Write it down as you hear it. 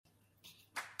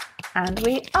And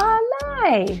we are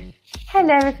live.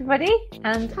 Hello, everybody,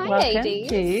 and Hi, welcome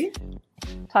ladies. to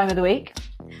Time of the Week,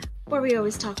 where we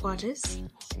always talk watches.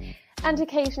 And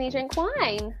occasionally drink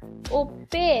wine. Or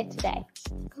beer today.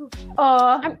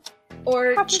 Or cup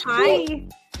of chai. tea.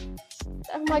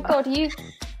 Oh my god,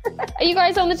 are you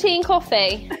guys on the tea and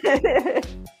coffee?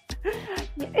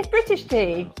 It's British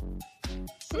tea.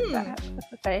 Hmm. That's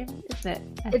the same, isn't it?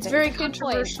 I It's think. very Good point.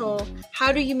 controversial.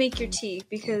 How do you make your tea?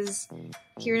 Because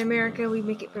here in America, we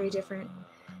make it very different.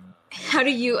 How do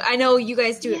you... I know you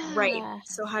guys do it right.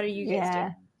 So how do you guys do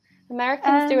it?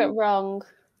 Americans do it wrong.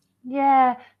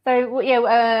 Yeah. So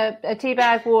a tea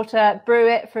bag, water, brew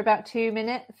it for about 2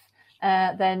 minutes,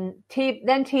 then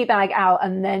tea bag out,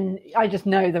 and then I just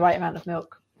know the right amount of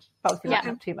milk. Obviously,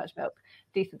 not too much milk.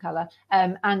 Decent colour,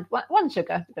 and one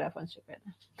sugar. You could have one sugar in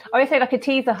there. I always say like a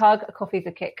tea's a hug, a coffee's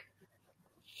a kick.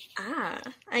 Ah,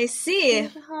 I see. A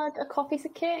hug, a coffee's a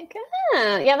kick.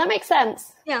 Yeah, that makes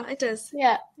sense. Yeah, it does.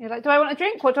 Yeah. You're like, do I want a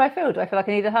drink? What do I feel? Do I feel like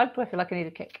I need a hug? Do I feel like I need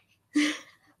a kick?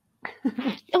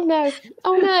 Oh no.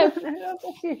 Oh no. Oh,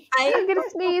 bless you. I'm gonna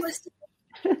sneeze.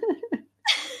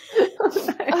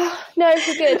 Oh, no,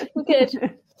 we're good. We're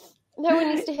good. No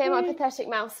one needs to hear my pathetic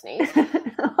mouth sneeze.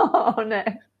 Oh no.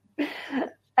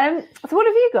 So what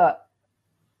have you got?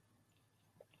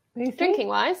 Drinking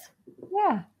wise,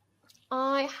 Yeah.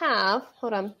 I have,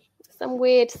 hold on, some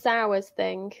weird sours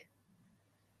thing.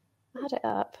 I had it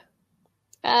up.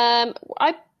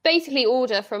 I basically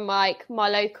order from like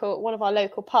one of our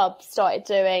local pubs started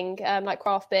doing like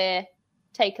craft beer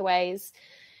takeaways.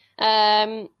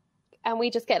 And we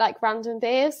just get like random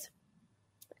beers.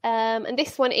 And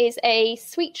this one is a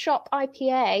Sweet Shop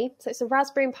IPA. So it's a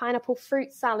raspberry and pineapple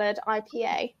fruit salad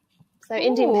IPA. So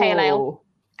Indian Pale Ale.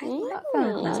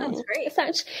 That sounds great. It's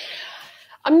actually,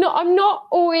 I'm not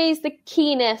always the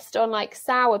keenest on like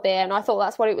sour beer, and I thought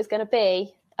that's what it was going to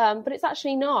be. But it's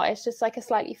actually not. It's just like a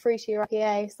slightly fruitier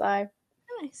IPA. So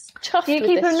Nice. chuffed Do you with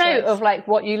keep a this note choice. of like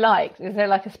what you like? Is there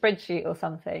like a spreadsheet or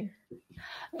something?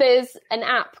 There's an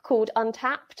app called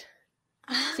Untapped.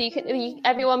 So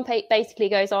everyone basically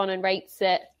goes on and rates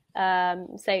it.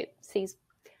 So sees.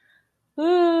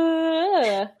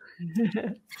 We're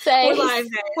live,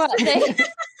 guys.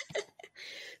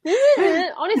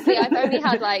 Honestly, I've only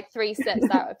had like 3 sips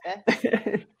out of this.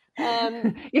 You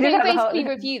They did have a basically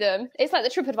whole- review them. It's like the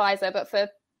TripAdvisor, but for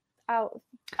alcohol.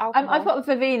 I've got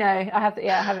the Vivino. I have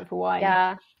it for wine.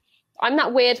 Yeah, I'm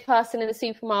that weird person in the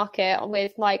supermarket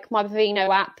with like my Vivino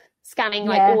app, scanning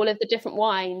like all of the different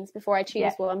wines before I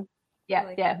choose one. Yeah.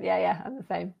 I'm the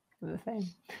same. So,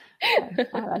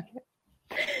 I like it.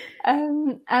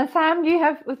 And Sam,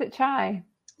 was it chai?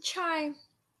 Chai.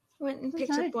 Went and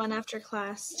picked up one after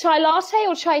class. Chai latte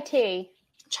or chai tea?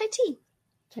 Chai tea.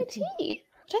 Chai tea.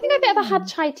 I don't think I've ever had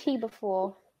chai tea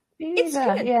before. It's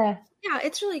Either, good. Yeah. Yeah,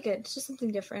 it's really good. It's just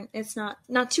something different. It's not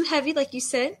too heavy, like you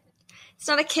said. It's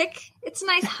not a kick. It's a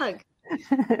nice hug.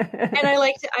 And I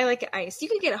like it iced. You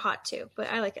can get it hot too, but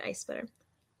I like it iced better.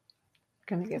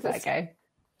 Gonna give that a go.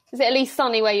 Is it at least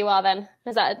sunny where you are then?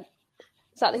 Is that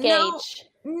the gauge?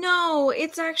 No,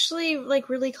 it's actually like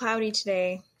really cloudy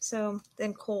today, so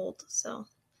then cold. So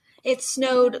it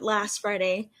snowed last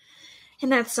Friday,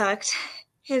 and that sucked.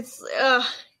 It's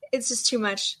just too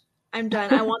much. I'm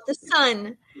done. I want the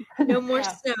sun. No more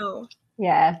snow.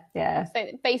 Yeah. So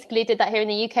it basically did that here in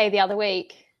the UK the other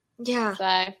week. Yeah.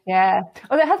 So Yeah.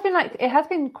 Well, it has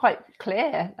been quite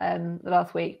clear the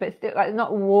last week, but it's still like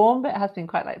not warm, but it has been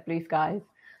quite like blue skies.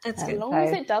 That's as good. long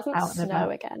as it doesn't out and snow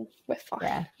about. again, we're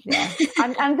fine. Yeah.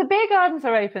 and the beer gardens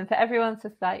are open, so everyone's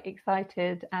just like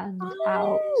excited and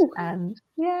out and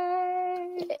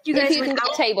yay. You guys can went get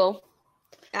out? a table.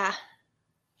 Ah,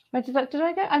 Where did I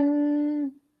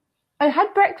go? I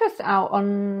had breakfast out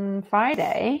on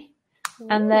Friday,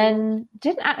 and then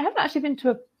I haven't actually been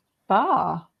to a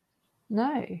bar.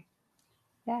 No.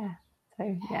 Yeah.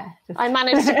 So yeah. I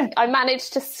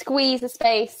managed to squeeze a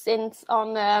space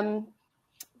on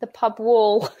the pub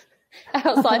wall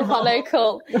outside of our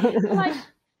local. Like,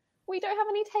 we don't have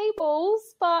any tables,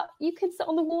 but you can sit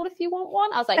on the wall if you want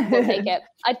one. I was like, we'll take it.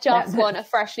 I just want a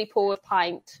freshly poured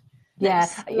pint. Yeah.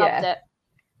 Loved it.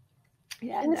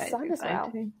 Yeah. In the no, sun it's as well.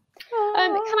 exciting.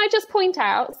 Can I just point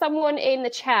out, someone in the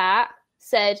chat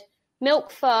said, milk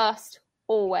first,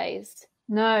 always.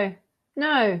 No.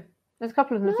 There's a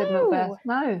couple of them that said milk first.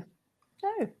 No.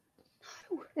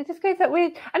 It just goes that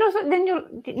weird. And also, then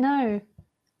no.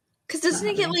 because doesn't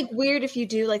it get like weird if you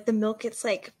do like the milk gets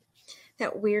like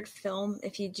that weird film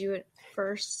if you do it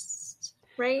first,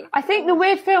 right? I think the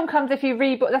weird film comes if you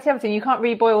reboil. That's the other thing. You can't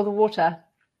reboil the water.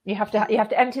 You have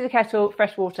to empty the kettle,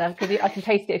 fresh water, because I can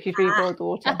taste it if you've reboiled the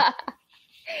water.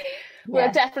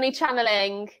 We're definitely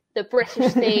channeling the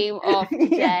British theme of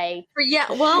today.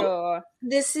 Well,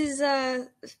 this is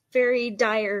very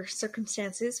dire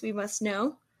circumstances, we must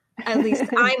know. At least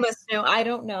I must know. I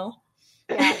don't know.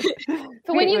 Yeah.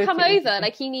 So when you come over,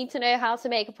 like, you need to know how to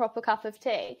make a proper cup of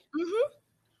tea. Mm-hmm.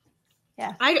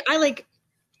 Yeah. I like,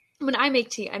 when I make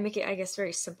tea, I make it, I guess,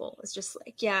 very simple. It's just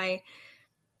like, I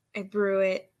brew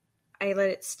it, I let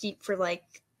it steep for like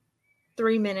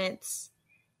 3 minutes,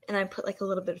 and I put like a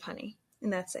little bit of honey,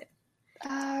 and that's it.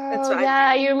 Oh,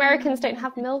 yeah, you Americans don't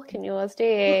have milk in yours, do you?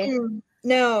 Mm-hmm.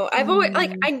 No, I've always,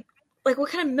 like, what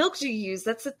kind of milk do you use?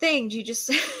 That's the thing. Do you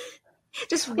just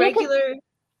regular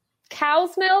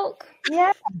cow's milk?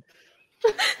 Yeah.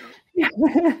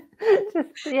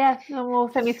 Normal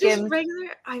semi-skim. Just regular.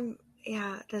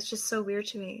 That's just so weird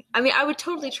to me. I mean, I would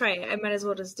totally try it. I might as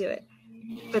well just do it.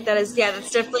 But that's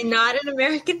definitely not an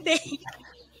American thing.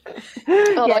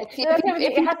 If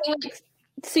you have like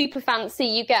super fancy,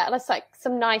 you get like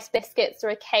some nice biscuits or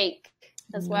a cake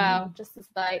as well, just as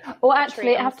like. Or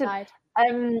actually, I have to.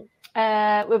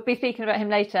 We'll be speaking about him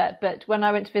later, but when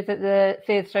I went to visit the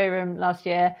Sears showroom last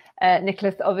year,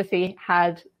 Nicholas obviously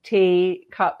had tea,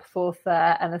 cup,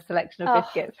 saucer, and a selection of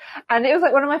biscuits. And it was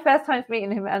like one of my first times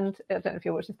meeting him, and I don't know if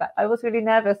you're watching this back, I was really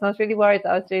nervous, and I was really worried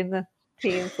that I was doing the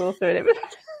tea and saucer, and it was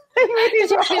Did you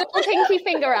do the pinky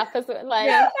finger up as well? Like,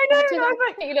 I know.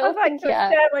 I was like, do I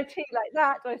stir my tea like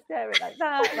that? Do I stir it like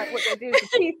that? Like, what do I do with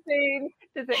the teaspoon?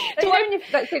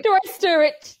 Do I stir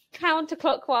it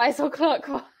counterclockwise or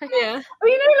clockwise? Yeah.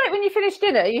 Well, like when you finish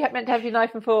dinner, you meant to have your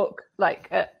knife and fork like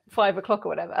at 5 o'clock or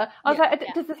whatever. I was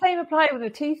like, does the same apply with a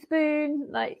teaspoon?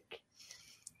 Like,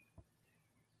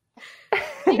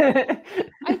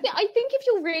 I think if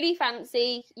you're really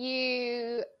fancy,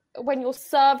 when you're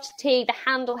served tea, the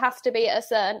handle has to be at a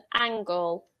certain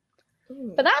angle.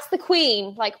 Ooh. But that's the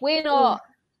Queen. Like, we're not.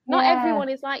 Not everyone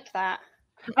is like that.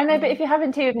 I know, but if you're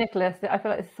having tea with Nicholas, I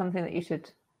feel like this is something that you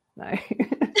should know.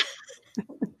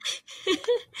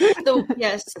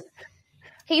 Yes.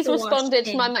 He's responded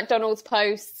to my McDonald's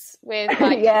posts with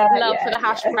like love for the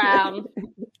hash brown.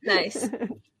 Nice.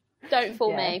 Don't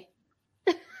fool me.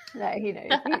 No, he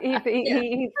knows.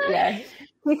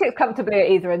 He sits comfortably at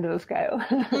either end of the scale.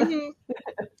 Mm-hmm.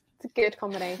 It's a good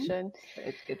combination.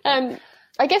 It's good.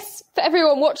 I guess for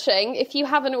everyone watching, if you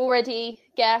haven't already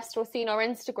guessed or seen our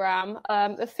Instagram,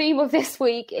 the theme of this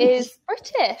week is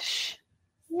British.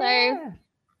 So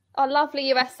our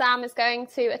lovely US Sam is going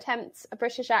to attempt a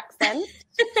British accent.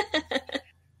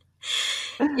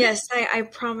 Yes, I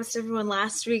promised everyone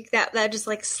last week that just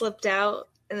like slipped out.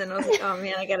 And then I was like, oh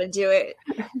man, I gotta do it.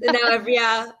 And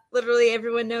now, literally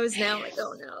everyone knows now. I'm like,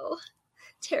 oh no,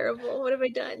 terrible. What have I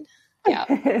done?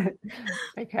 Yeah.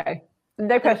 Okay.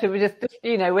 No pressure. We just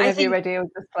whenever you're ready, we'll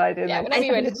just slide in. Yeah, whenever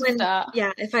you're ready to start.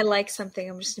 Yeah, if I like something,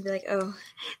 I'm just gonna be like, oh,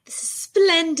 this is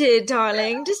splendid,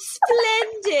 darling. Just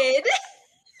splendid.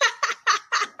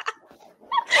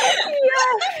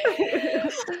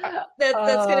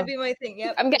 That's gonna be my thing.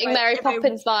 Yep. I'm getting Mary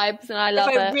Poppins vibes, and I love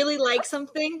it. If I really like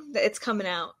something, it's coming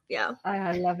out. Yeah,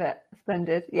 I love it.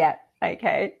 Splendid. Yeah.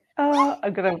 Okay. Oh,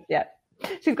 I'm gonna. Yeah,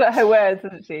 she's got her words,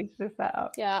 hasn't she? She's set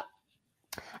up. Yeah.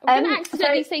 I'm gonna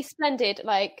accidentally say splendid,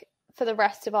 like, for the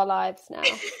rest of our lives now.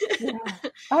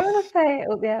 I want to say it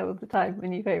all the time. My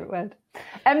new favourite word.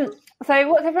 So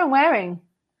what's everyone wearing?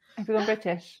 Everyone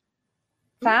British.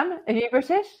 Sam, are you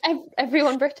British?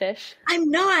 Everyone British. I'm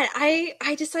not.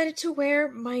 I decided to wear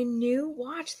my new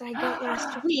watch that I got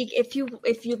last week. If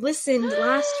you listened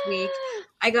last week,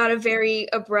 I got a very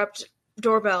abrupt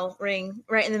doorbell ring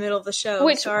right in the middle of the show.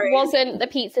 Which wasn't the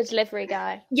pizza delivery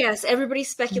guy. Yes, everybody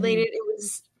speculated it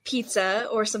was pizza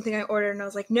or something I ordered, and I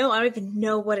was like, no, I don't even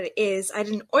know what it is. I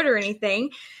didn't order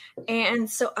anything. And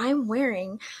so I'm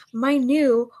wearing my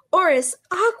new Oris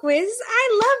Aquis. I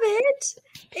love it.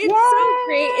 It's so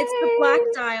great. It's the black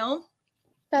dial.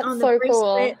 That's on the so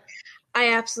bracelet. Cool.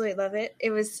 I absolutely love it.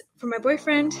 It was for my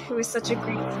boyfriend. It was such a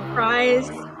great surprise.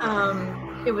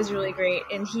 It was really great.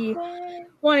 And he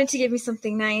wanted to give me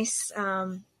something nice.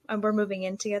 We're moving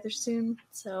in together soon.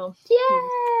 So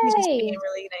he's just being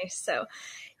really nice. So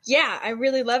yeah, I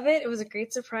really love it. It was a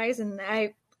great surprise. And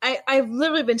I've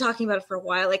literally been talking about it for a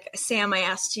while. Like, Sam, I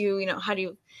asked you, how do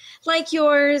you like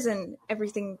yours and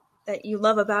everything that you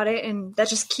love about it. And that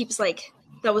just keeps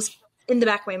that was in the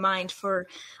back of my mind for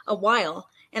a while.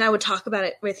 And I would talk about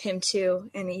it with him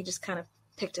too. And he just kind of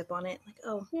picked up on it. Like,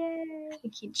 oh, I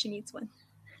think she needs one.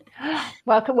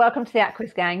 Welcome to the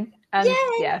Aquis gang. And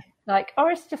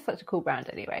Oris is just such a cool brand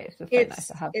anyway. It's just so nice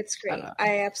to have. It's great.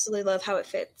 I absolutely love how it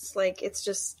fits. Like, it's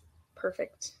just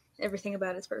perfect. Everything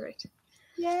about it's perfect.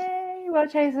 Yay, well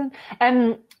chosen.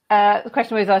 The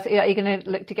question was asked, are you going to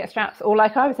look to get straps? Or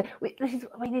like I was saying,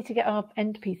 we need to get our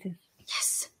end pieces.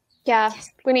 Yes. Yeah,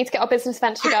 we need to get our business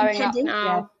venture going up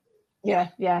now. Yeah.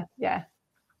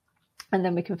 And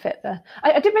then we can fit the...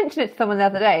 I did mention it to someone the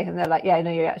other day, and they're like, yeah,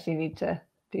 no, you actually need to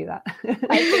do that.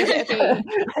 I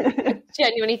think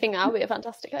genuinely think that would be a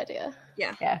fantastic idea.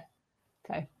 Yeah.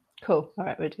 So, cool. All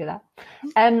right, we'll do that.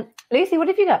 Lucy, what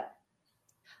have you got?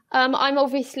 I'm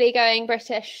obviously going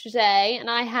British today, and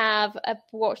I have a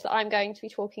watch that I'm going to be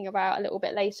talking about a little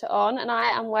bit later on, and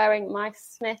I am wearing my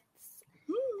Smiths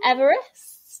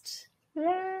Everest.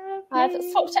 Lovely. I've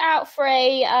swapped it out for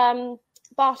a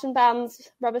Barton Bands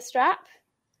rubber strap.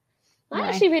 I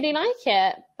actually really like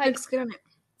it. Looks good on it.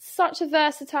 Such a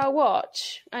versatile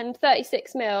watch, and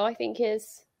 36 mil I think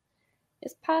is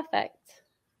perfect.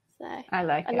 So I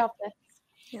like it. I love this.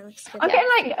 Yeah, looks good. I'm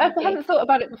getting I haven't thought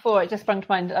about it before. It just sprung to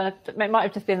mind. It might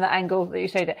have just been the angle that you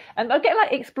showed it. And I'm getting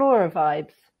like Explorer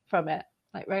vibes from it,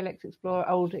 like Rolex Explorer,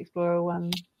 old Explorer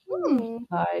one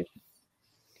vibes.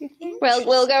 Do you think? Well,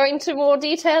 we'll go into more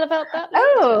detail about that later.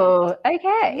 Oh,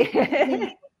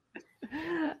 okay.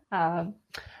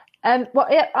 Well,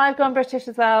 yeah, I've gone British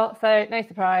as well, so no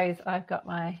surprise. I've got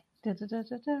my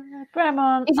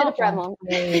Bremont. Is it a Bremont?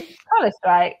 Collar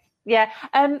strike. Yeah,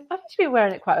 I've actually been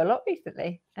wearing it quite a lot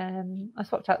recently. I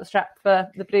swapped out the strap for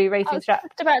the blue racing strap. I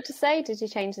was about to say, did you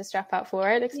change the strap out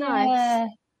for it? It looks nice.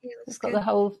 Yeah, It's got the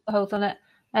holes on it.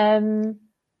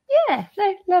 Yeah,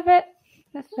 no, love it.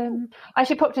 I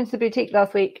actually popped into the boutique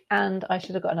last week, and I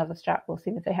should have got another strap. We'll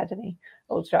see if they had any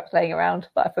old straps laying around,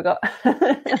 but I forgot.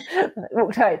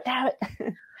 Walked away. Damn it.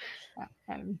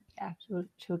 Yeah,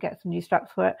 she'll get some new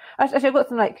straps for it. Actually, I've got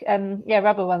some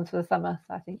rubber ones for the summer,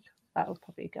 so I think that will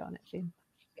probably go on it soon.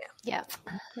 Yeah.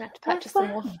 We have to purchase some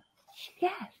more.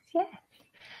 Yes.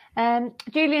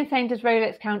 Julian saying, does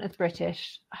Rolex count as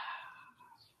British?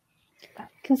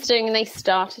 Considering they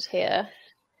started here.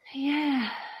 Yeah,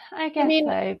 I guess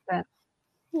so. But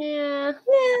yeah.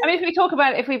 I mean, if we talk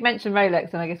about it, if we've mentioned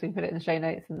Rolex, then I guess we can put it in the show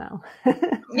notes and now.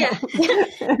 Yeah. For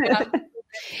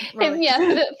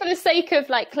the sake of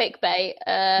like clickbait,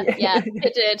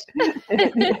 it did.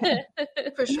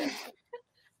 For sure.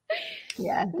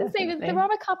 Yeah, definitely. There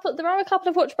are a couple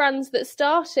of watch brands that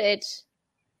started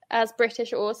as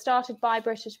British or started by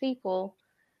British people,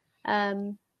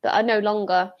 that are no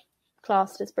longer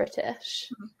classed as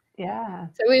British. Yeah.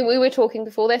 So we were talking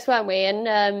before this, weren't we?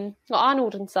 And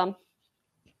Arnold and Son.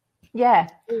 Yeah.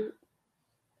 Who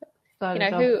are an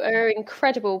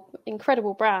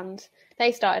incredible brand.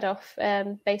 They started off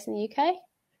based in the UK.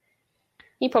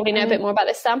 You probably know a bit more about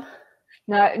this, Sam.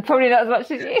 No, probably not as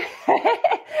much as you.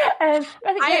 I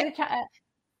think the chat.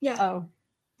 Yeah. Oh,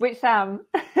 which Sam?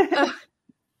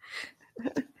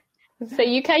 So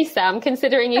UK Sam,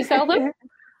 considering you sell them?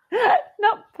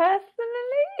 Not personally.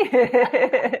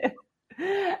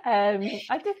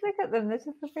 I just look at them; they're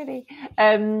just so pretty.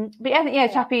 But yeah,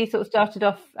 Chappie sort of started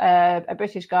off a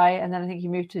British guy, and then I think he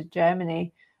moved to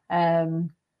Germany, and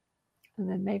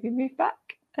then maybe moved back.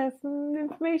 There's some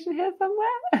information here somewhere.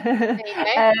 There you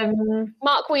go.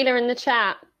 Mark Wheeler in the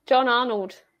chat. John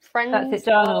Arnold, friends. That's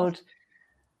it, Jarnold.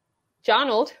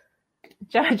 Jarnold.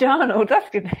 Jarnold. That's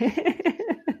good.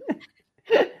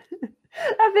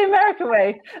 That's the American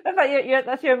way. That's like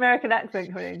that's your American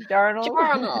accent coming in. Jarnold.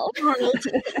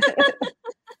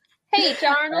 Hey,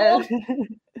 Jarnold.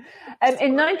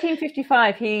 In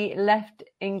 1955, he left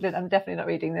England. I'm definitely not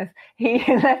reading this. He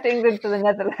left England for the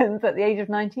Netherlands at the age of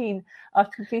 19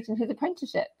 after completing his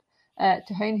apprenticeship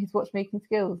to hone his watchmaking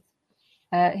skills.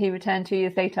 He returned 2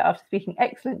 years later after speaking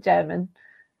excellent German.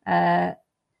 So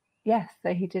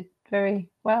he did very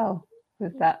well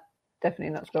with that.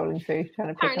 Definitely not scrolling through.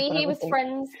 Apparently, he was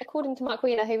friends, according to Mark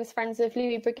Wheeler, he was friends with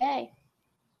Louis Breguet.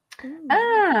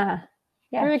 Ah,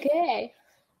 yeah. Breguet.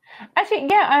 Actually,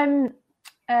 yeah,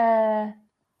 I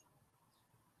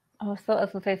thought I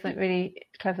was going to say something really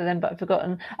clever then, but I've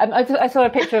forgotten. I saw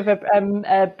a picture of a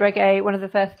Breguet, one of the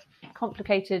first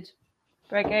complicated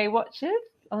Breguet watches.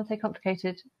 I want to say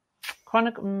complicated.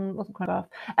 Wasn't chronograph,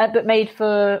 but made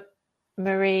for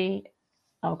Marie.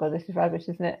 Oh god, this is rubbish,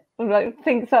 isn't it? I'm like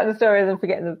starting the story and then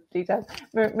forgetting the details.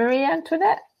 Marie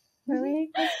Antoinette.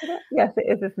 Yes, it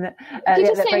is, isn't it? You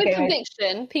just say with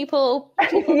conviction. People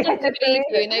tend to believe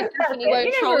you, and they definitely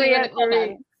won't troll you in the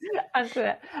comments.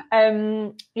 Answer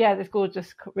it. This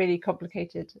gorgeous, really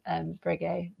complicated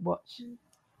Breguet watch.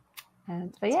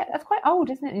 So that's quite old,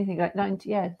 isn't it? Anything like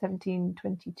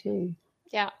 1722.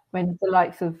 Yeah. When the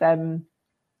likes of I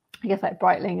guess like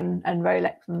Breitling and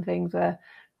Rolex and things were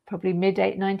probably mid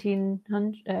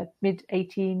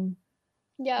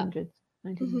 1800s.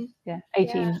 Yeah,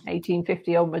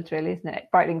 1850 onwards, really, isn't it?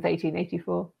 Breitling's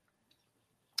 1884.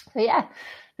 So yeah,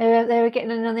 they were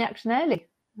getting in on the action early,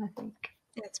 I think.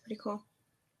 Yeah, it's pretty cool.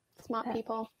 Smart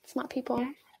people.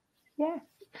 Yeah.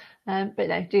 But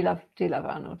no, do love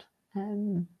Arnold.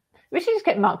 We should just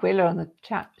get Mark Wheeler on the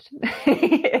chat.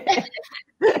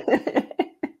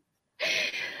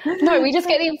 No, we just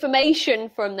get the information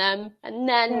from them, and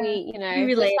then we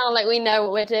sound like we know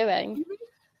what we're doing.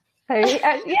 So so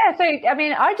I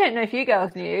mean, I don't know if you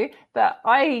girls knew, but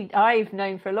I've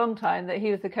known for a long time that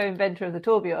he was the co-inventor of the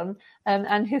tourbillon,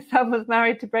 and his son was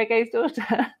married to Breguet's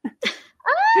daughter.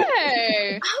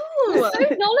 Oh,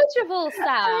 so knowledgeable,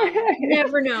 Sam.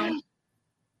 Never know.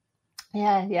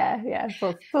 Yeah.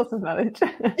 Source of knowledge.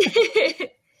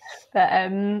 But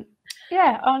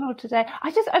Arnold today.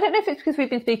 I don't know if it's because we've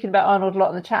been speaking about Arnold a lot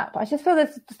in the chat, but I just feel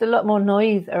there's just a lot more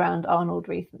noise around Arnold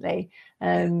recently.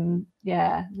 The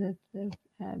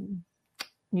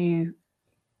new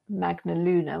Magna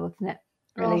Luna, wasn't it?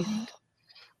 Released.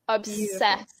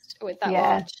 Obsessed with that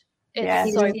watch.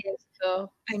 It's so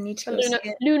beautiful. I need to go see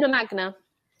it. Luna Magna.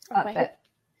 That's it.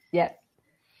 Yeah.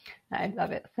 I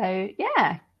love it. So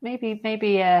yeah, maybe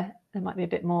there might be a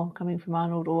bit more coming from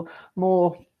Arnold, or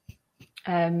more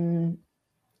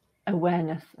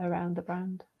awareness around the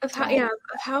brand of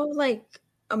how like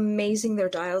amazing their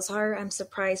dials are. I'm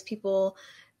surprised people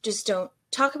just don't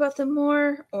talk about them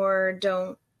more, or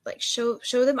don't like show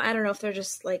them. I don't know if they're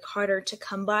just like harder to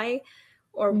come by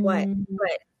or what,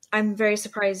 but I'm very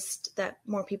surprised that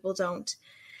more people don't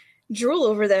drool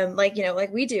over them like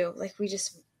we do. Like, we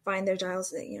just find their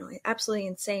dials absolutely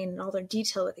insane, and all their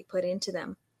detail that they put into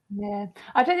them. Yeah,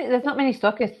 I don't think there's not many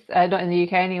stockists, not in the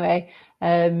UK anyway.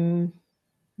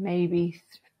 Maybe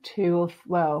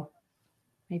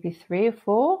maybe 3 or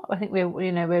 4. I think we're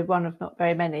one of not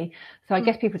very many. So I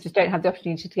guess people just don't have the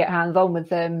opportunity to get hands on with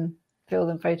them, feel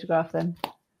them, photograph them.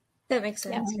 That makes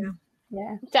sense.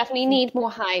 Yeah. Definitely need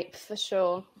more hype for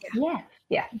sure. Yeah.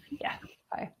 So,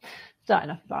 start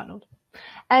enough with Arnold.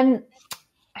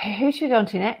 Who should we go on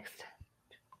to next?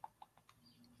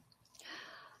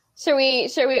 So we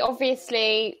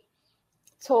obviously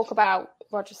talk about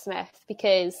Roger Smith,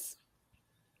 because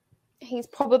he's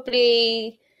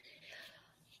probably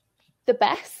the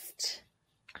best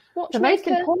watchmaker,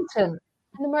 the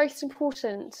most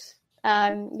important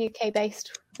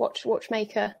UK-based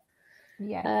watchmaker.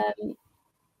 Yeah.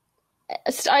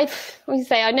 I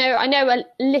know a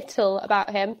little about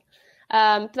him,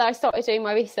 but I started doing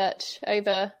my research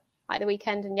over like the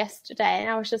weekend and yesterday, and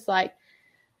I was just like,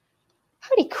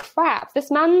 holy crap,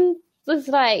 this man was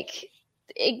like,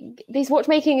 this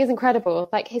watchmaking is incredible.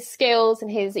 Like, his skills and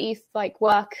his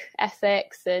work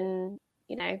ethics, and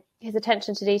his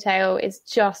attention to detail is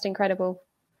just incredible.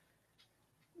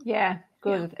 Yeah,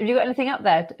 good. Have you got anything up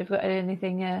there? Have you got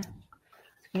anything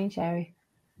screen sharing?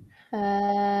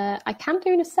 I can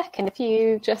do in a second if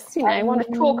you just want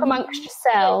to talk amongst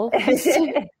yourselves.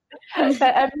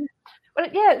 But,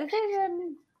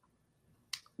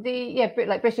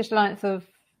 British Alliance of,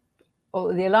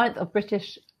 or the Alliance of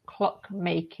British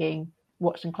Clockmaking,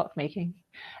 Watch and Clockmaking.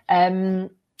 I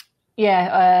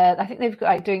think they've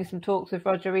got doing some talks with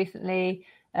Roger recently.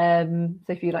 So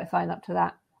if you sign up to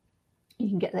that, you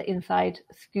can get the inside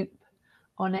scoop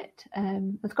on it.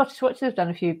 The Scottish Watches have done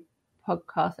a few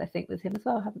podcasts, I think, with him as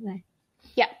well, haven't they?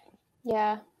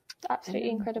 Yeah, absolutely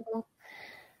incredible.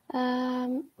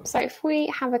 So if we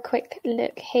have a quick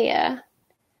look here,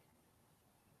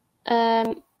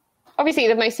 obviously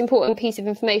the most important piece of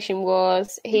information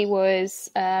was he was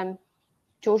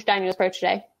George Daniel's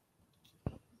protege.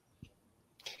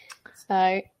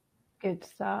 So good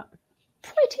start.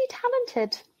 Pretty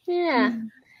talented, yeah.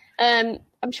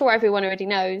 I'm sure everyone already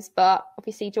knows, but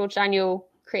obviously George Daniel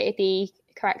created the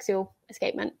coaxial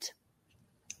escapement.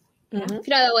 Mm-hmm. If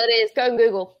you don't know what it is, go and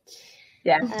Google.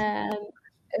 Yeah.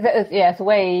 It's a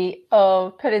way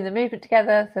of putting the movement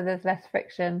together so there's less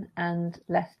friction and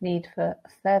less need for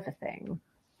servicing.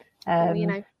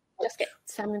 Just get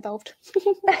Sam involved.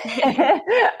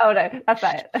 Oh no, that's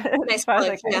not it. Nice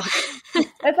plug, yeah.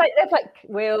 There's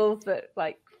wheels that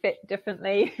fit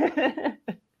differently.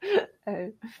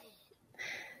 There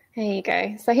you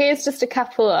go. So here's just a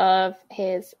couple of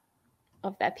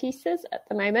their pieces at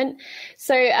the moment.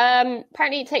 So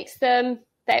apparently it takes them,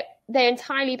 they're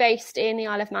entirely based in the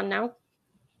Isle of Man now.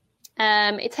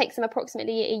 It takes them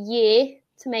approximately a year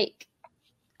to make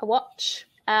a watch,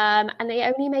 and they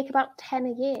only make about 10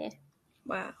 a year.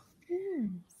 Wow.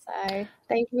 So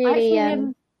they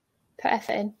really put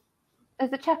effort in.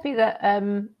 There's a chappie that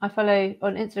I follow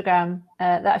on Instagram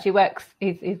that actually works.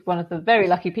 He's one of the very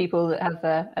lucky people that has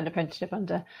an apprenticeship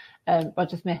under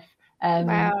Roger Smith.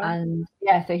 Wow. And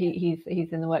yeah, so he's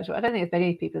in the workshop. I don't think there's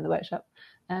many people in the workshop,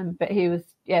 but he was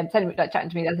telling me, like, chatting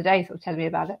to me the other day, sort of telling me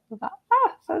about it. I was like,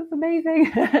 sounds amazing.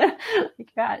 You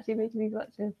can actually make these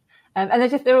watches, and they're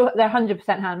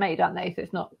 100% handmade, aren't they? So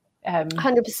it's not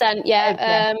 100%.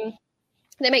 Yeah.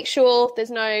 They make sure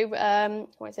there's no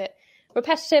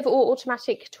repetitive or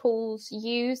automatic tools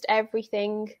used.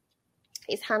 Everything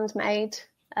is handmade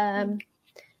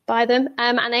by them,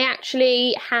 and they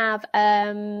actually have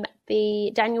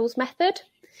the Daniels method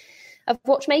of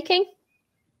watchmaking.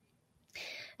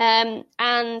 And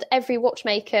every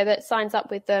watchmaker that signs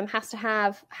up with them has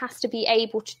to be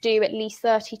able to do at least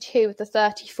 32 of the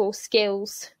 34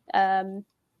 skills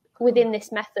within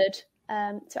this method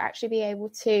to actually be able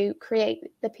to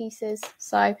create the pieces.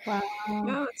 So, wow,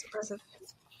 it's impressive.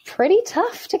 Pretty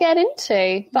tough to get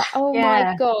into, but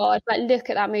my god, like, look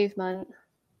at that movement.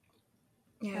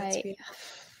 Yeah, it's beautiful.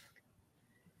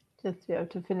 Just to be able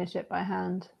to finish it by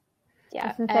hand.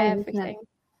 Yeah, everything.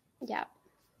 Yeah.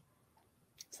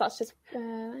 So that's just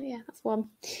that's one.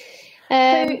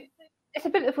 So it's a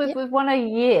bit with one a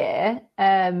year.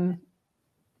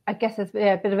 I guess there's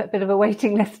a bit of a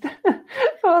waiting list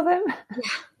for them.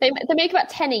 Yeah. They make about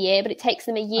 10 a year, but it takes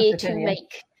them a year to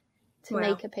make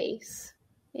a piece.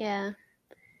 Yeah.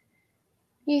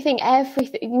 You think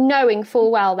everything, knowing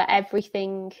full well that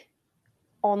everything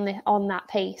on that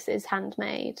piece is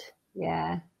handmade.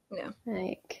 Yeah. Yeah.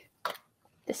 Like,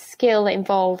 the skill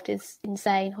involved is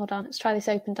insane. Hold on, let's try this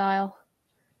open dial.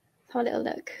 Let's have a little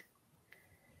look.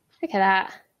 Look at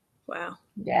that. Wow.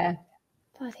 Yeah.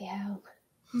 Bloody hell.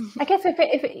 I guess if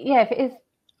it is,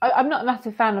 I'm not a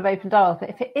massive fan of open dials, but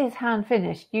if it is hand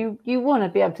finished, you want to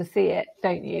be able to see it,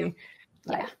 don't you?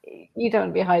 Yeah. You don't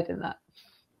want to be hiding that.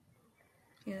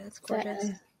 Yeah, that's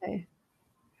gorgeous. So,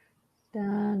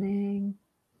 stunning.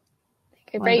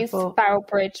 A raised barrel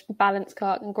bridge balance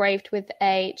cart engraved with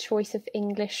a choice of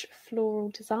English floral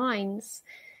designs.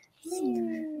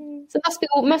 So must be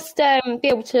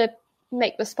able to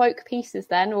make bespoke pieces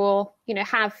then, or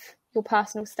have your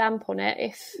personal stamp on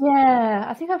it.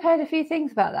 I think I've heard a few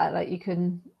things about that. Like,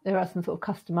 there are some sort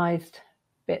of customized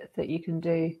bits that you can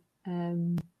do.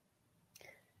 You'd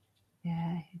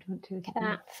want to get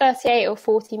that 38 or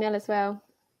 40 mil as well.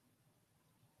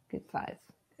 Good size.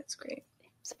 That's great.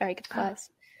 It's a very good size.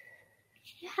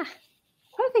 Yeah. I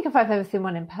don't think if I've ever seen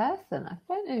one in person. I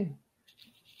don't know.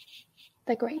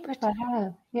 They're great. I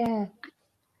have. Yeah.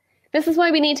 This is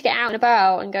why we need to get out and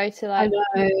about and go to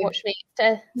watch me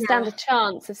to stand a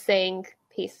chance of seeing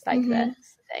pieces like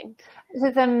this, I think.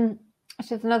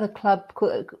 There's another club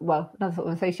another sort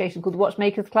of association called the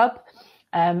Watchmakers Club,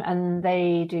 and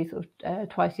they do sort of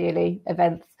twice yearly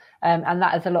events, and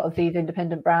that is a lot of these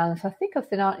independent brands. So I think I've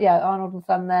seen Arnold and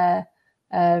Son there,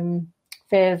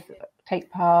 Fears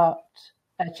take part,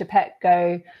 Chapek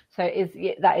go. So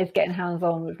that is getting hands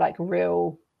on with like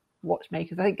real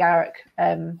watchmakers. I think Garrick,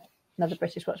 another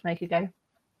British watchmaker, go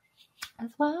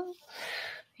as well.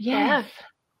 Yes.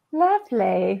 Yeah.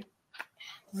 Lovely.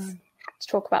 Have to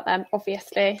talk about them,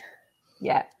 obviously.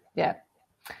 Yeah.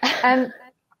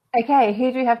 Okay,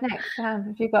 who do we have next? Sam,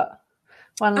 have you got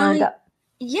one lined up?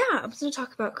 Yeah, I'm going to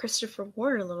talk about Christopher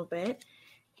Ward a little bit.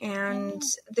 And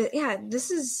this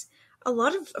is a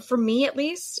lot of, for me at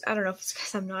least, I don't know if it's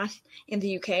because I'm not in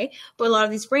the UK, but a lot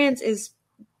of these brands is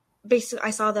basically,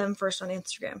 I saw them first on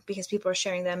Instagram because people are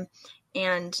sharing them,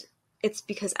 and it's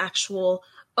because actual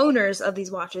owners of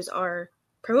these watches are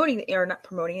not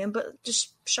promoting them, but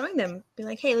just showing them, be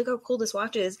like, hey, look how cool this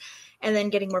watch is, and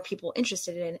then getting more people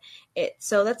interested in it.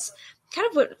 So that's kind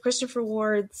of what Christopher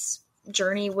Ward's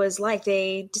journey was like.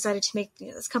 They decided to make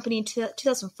this company in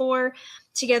 2004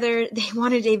 together. They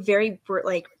wanted a very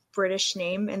British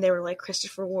name, and they were like,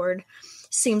 Christopher Ward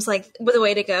seems like the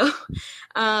way to go.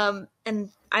 And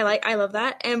I love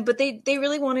that. But they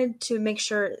really wanted to make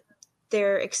sure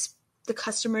the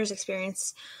customer's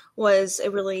experience was a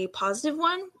really positive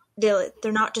one. They're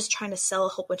not just trying to sell a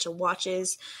whole bunch of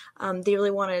watches. They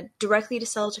really wanted directly to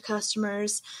sell to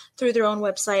customers through their own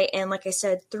website, and like I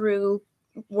said, through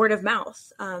word of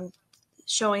mouth,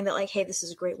 showing that, like, hey, this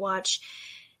is a great watch,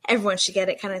 everyone should get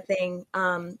it, kind of thing.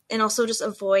 And also just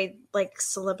avoid like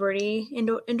celebrity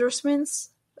endorsements.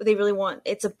 They really want,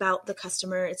 it's about the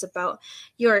customer, it's about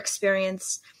your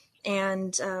experience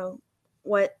and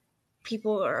what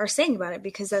people are saying about it,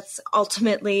 because that's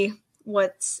ultimately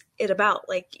what's it about.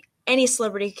 Like, any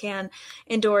celebrity can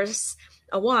endorse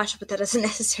a watch, but that doesn't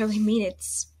necessarily mean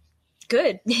it's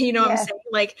good. You know what I'm saying?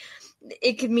 Like,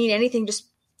 it could mean anything, just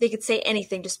they could say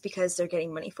anything just because they're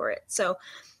getting money for it. So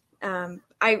I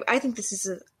think this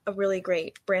is a really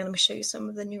great brand. Let me show you some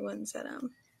of the new ones that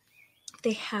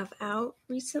they have out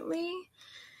recently.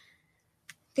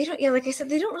 They don't, like I said,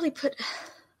 they don't really put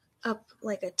up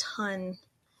like a ton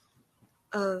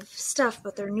of stuff,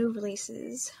 but their new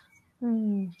releases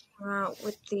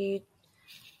with the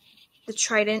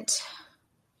Trident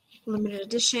limited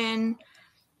edition.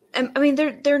 I mean,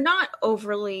 they're not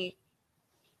overly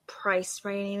priced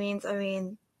by any means. I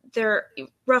mean, they're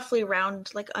roughly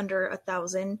around like under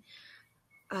 $1,000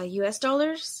 US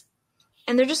dollars,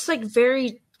 and they're just like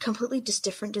very completely just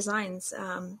different designs.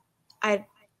 I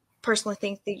personally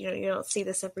think that you don't see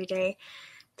this every day.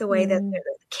 The way that the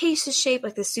case is shaped,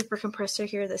 like the super compressor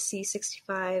here, the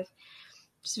C65,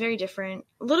 it's very different.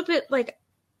 A little bit like,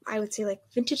 I would say, like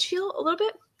vintage feel a little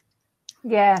bit.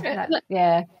 Yeah,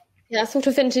 sort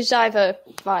of vintage diver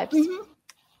vibes. Mm-hmm.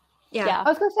 Yeah. I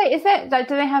was going to say, is there like,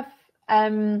 do they have? I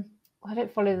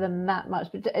don't follow them that much,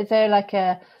 but is there like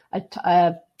a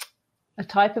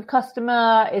type of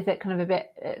customer? Is it kind of a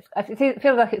bit? It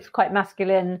feels like it's quite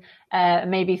masculine,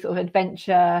 maybe sort of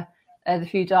adventure. There's a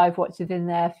few dive watches in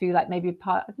there, a few like maybe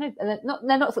they're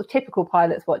not sort of typical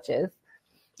pilots watches.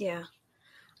 Yeah.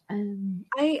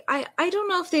 I don't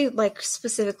know if they like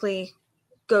specifically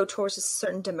go towards a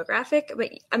certain demographic,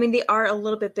 but I mean they are a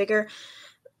little bit bigger.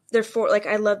 They're like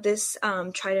I love this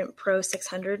Trident Pro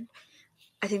 600.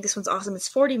 I think this one's awesome. It's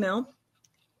 40 mil,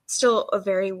 still a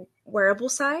very wearable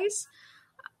size,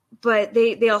 but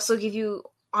they also give you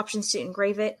options to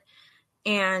engrave it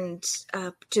and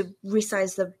to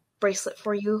resize the bracelet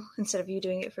for you instead of you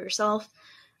doing it for yourself.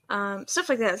 Stuff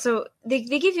like that. So they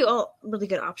give you all really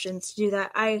good options to do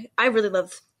that. I really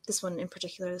love this one in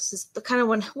particular. This is the kind of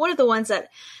one of the ones that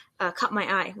caught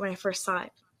my eye when I first saw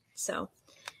it. So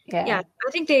yeah,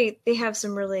 I think they have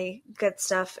some really good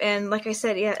stuff. And like I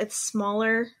said, yeah, it's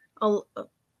smaller.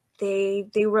 They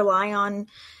rely on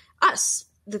us,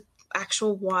 the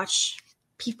actual watch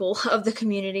people of the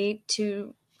community,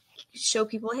 to show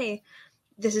people, hey,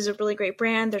 this is a really great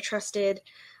brand. They're trusted.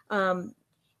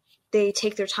 They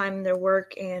take their time in their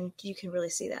work, and you can really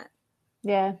see that.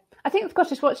 Yeah. I think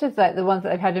Scottish watches, like the ones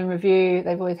that I've had in review,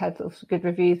 they've always had sort of good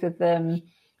reviews of them.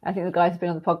 I think the guys have been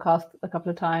on the podcast a couple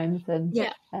of times,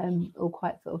 and all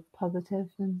quite sort of positive.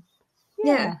 And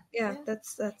yeah,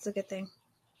 that's a good thing.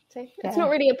 So it's not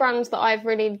really a brand that I've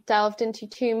really delved into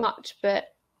too much, but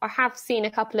I have seen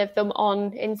a couple of them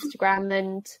on Instagram,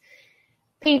 and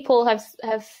people have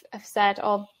said,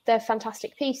 oh, they're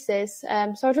fantastic pieces. So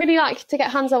I'd really like to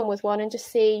get hands on with one and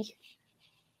just see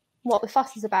what the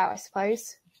fuss is about, I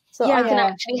suppose. So I can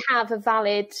actually have a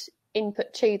valid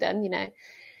input to them,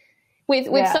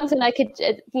 With something like,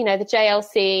 the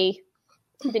JLC,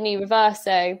 the new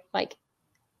Reverso, like,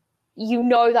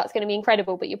 that's going to be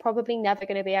incredible, but you're probably never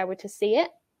going to be able to see it.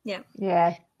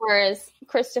 Yeah. Whereas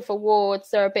Christopher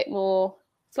Ward's are a bit more,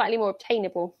 slightly more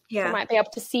obtainable. Yeah. So I might be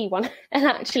able to see one and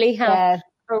actually have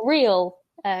a real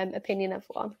opinion of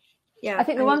one. Yeah. I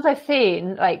think the ones I've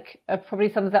seen, like, are probably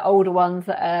some of the older ones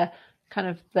that are kind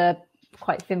of the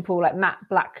quite simple, like matte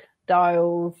black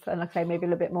dials, and like I say, maybe a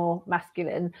little bit more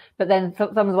masculine. But then some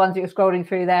of the ones that you're scrolling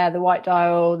through there, the white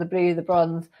dial, the blue, the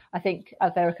bronze, I think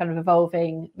as they're kind of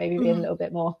evolving, maybe being a little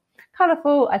bit more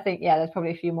colourful, I think there's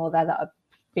probably a few more there that I'd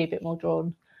be a bit more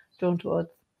drawn towards.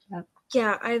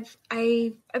 Yeah, I've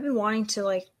been wanting to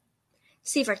like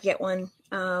see if I could get one,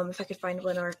 if I could find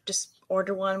one or just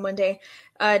order one day,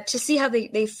 to see how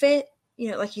they fit.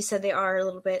 Like you said, they are a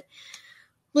little bit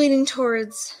leaning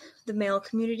towards the male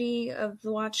community of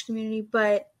the watch community,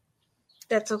 but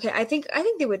that's okay. I think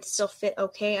they would still fit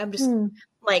okay. I'm just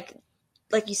like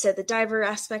you said, the diver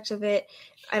aspect of it,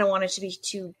 I don't want it to be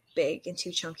too big and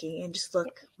too chunky and just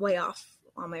look way off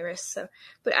on my wrist. So,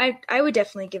 but I would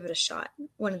definitely give it a shot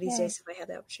one of these days if I had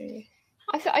the opportunity.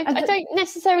 I don't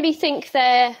necessarily think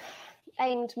they're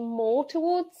aimed more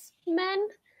towards men.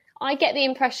 I get the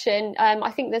impression,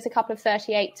 I think there's a couple of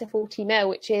 38 to 40 mil,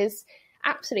 which is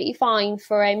absolutely fine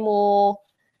for a more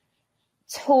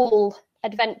tall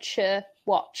adventure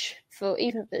watch, for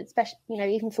even especially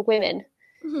even for women.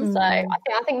 So I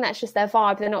think that's just their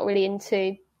vibe. They're not really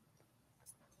into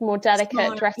more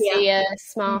delicate, dressier,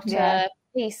 smarter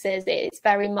pieces. It's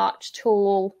very much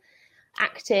tall,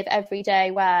 active,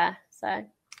 everyday wear. So I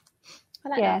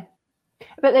like that.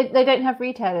 But they don't have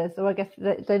retailers, or I guess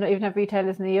they don't even have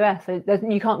retailers in the US. So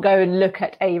you can't go and look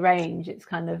at a range. It's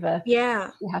kind of you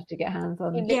have to get hands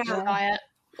on. You buy it,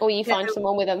 or you find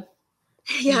someone with them.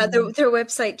 Yeah, their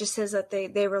website just says that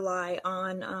they rely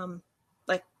on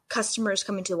like customers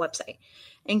coming to the website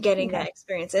and getting that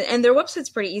experience. And their website's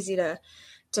pretty easy to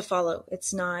follow.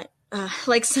 It's not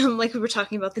like we were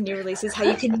talking about the new releases, how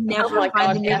you can never my find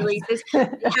God, the new yes. releases.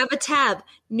 They have a tab,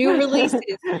 new releases.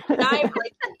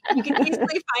 You can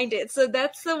easily find it. So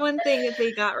that's the one thing that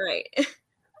they got right.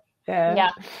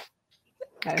 Yeah.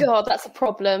 Okay. God, that's a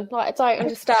problem. Like, I don't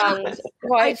understand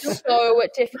why it's so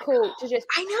difficult to just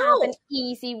have an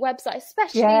easy website,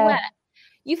 especially where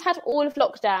you've had all of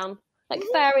lockdown. Like,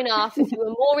 fair enough, if you were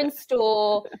more in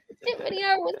store, didn't really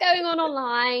know what was going on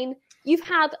online. You've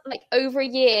had, like, over a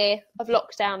year of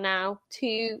lockdown now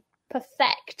to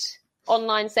perfect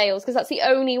online sales, because that's the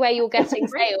only way you're getting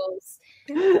sales.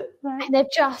 Right. And they've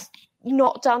just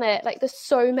not done it. Like, there's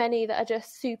so many that are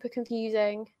just super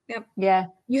confusing. Yep. Yeah.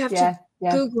 You have to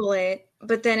Google it,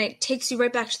 but then it takes you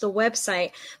right back to the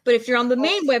website. But if you're on the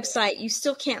main website, you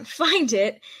still can't find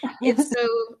it.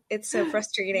 It's so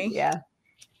frustrating. Yeah.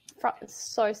 It's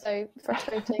so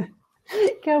frustrating.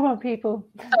 Come on, people.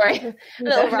 Sorry, a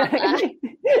little rant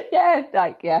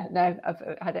there. No, I've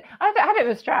had it. I had it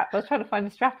with a strap. I was trying to find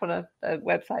a strap on a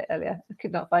website earlier. I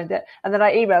could not find it. And then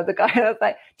I emailed the guy and I was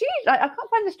like, I can't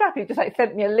find the strap. He just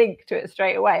sent me a link to it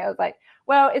straight away. I was like,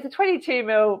 well, it's a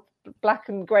 22mm black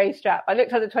and grey strap. I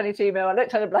looked at the 22mm, I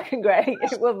looked at the black and grey,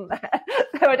 it wasn't there.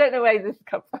 So I don't know where this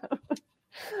comes from.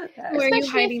 Where are you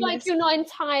Especially hiding if you're not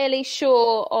entirely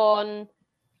sure on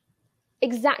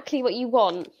exactly what you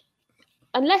want.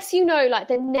 Unless you know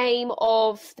the name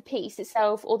of the piece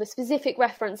itself or the specific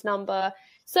reference number,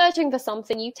 searching for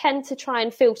something, you tend to try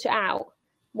and filter out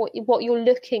what you're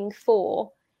looking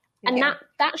for. And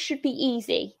that should be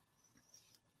easy.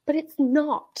 But it's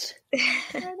not.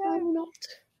 Not.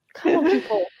 Come on,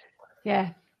 people. Yeah.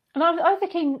 And I was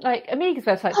thinking, Amiga's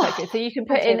website's quite good. So you can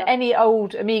put in any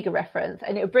old Amiga reference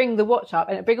and it'll bring the watch up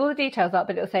and it'll bring all the details up,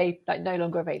 but it'll say, no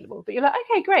longer available. But you're like,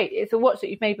 okay, great. It's a watch that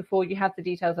you've made before. You have the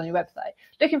details on your website.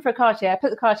 Looking for a Cartier,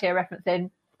 put the Cartier reference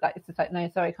in. It's just no,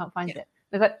 sorry, I can't find it.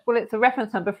 It's like, well, it's a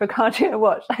reference number for a Cartier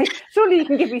watch. Surely you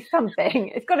can give me something.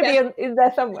 It's got to be in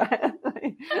there somewhere.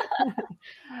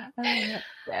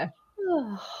 Yeah.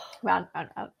 Round.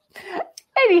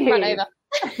 Anywho. Run over.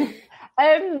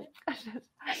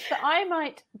 So I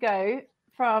might go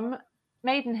from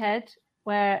Maidenhead,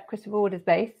 where Christopher Ward is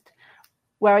based,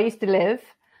 where I used to live,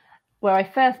 where I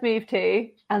first moved to,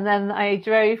 and then I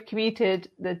commuted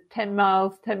the 10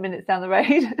 miles, 10 minutes down the road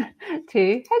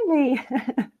to Henley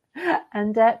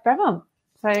and Bremont.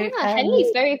 So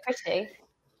Henley's very pretty.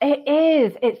 It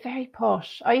is. It's very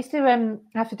posh. I used to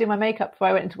have to do my makeup before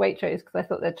I went into Waitrose because I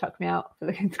thought they'd chuck me out for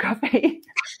looking scruffy.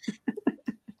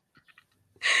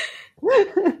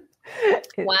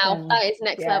 Wow, that is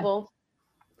next level.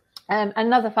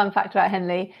 Another fun fact about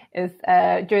Henley is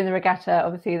during the regatta,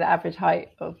 obviously the average height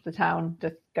of the town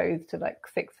just goes to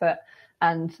 6 foot.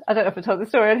 And I don't know if I told the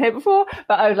story on here before,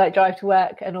 but I would drive to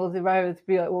work and all the rowers would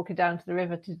be walking down to the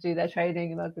river to do their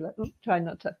training, and I'd be trying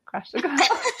not to crash the car.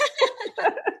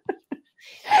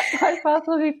 I passed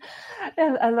all these,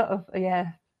 a lot of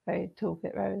very tall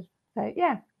fit rowers. So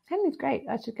Henley's great.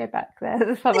 I should go back there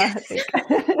this summer, I think.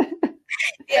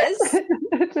 Yes.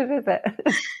 To visit.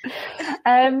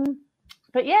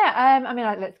 But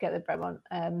let's get the Bremont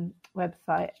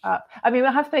website up. I mean,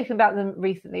 I have spoken about them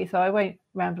recently, so I won't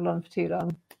ramble on for too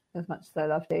long, as much as I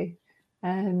love to.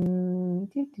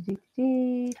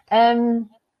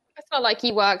 It's not like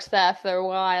you worked there for a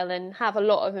while and have a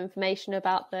lot of information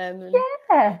about them. And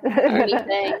or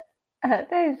anything.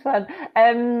 That is fun.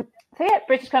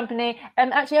 British company.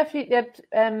 Actually,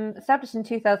 established in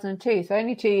 2002, so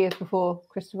only 2 years before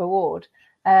Christopher Ward.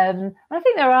 I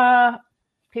think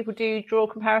people do draw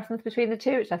comparisons between the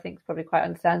two, which I think is probably quite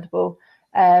understandable.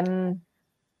 To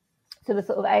the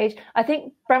sort of age, I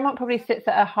think Bremont probably sits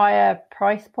at a higher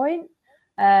price point.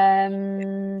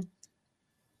 Trying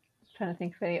to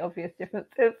think of any obvious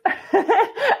differences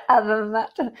other than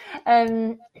that.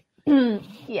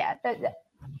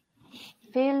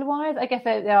 Feel wise, I guess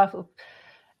they are sort of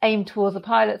aimed towards a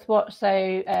pilot's watch.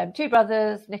 So two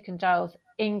brothers, Nick and Giles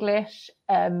English,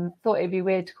 thought it'd be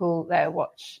weird to call their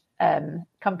watch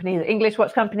company the English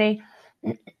Watch Company.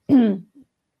 So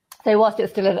whilst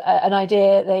it's still an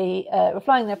idea, they were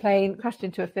flying their plane, crashed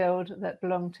into a field that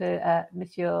belonged to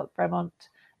Monsieur Bremont.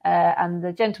 And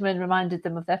the gentleman reminded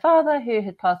them of their father, who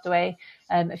had passed away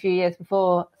a few years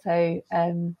before. So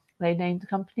they named the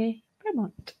company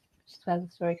Bremont, which is where the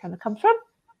story kind of comes from.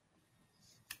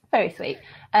 Very sweet.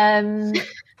 I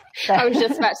was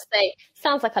just about to say,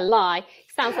 sounds like a lie.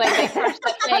 Sounds like they crashed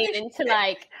the plane into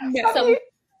some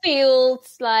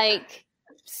fields,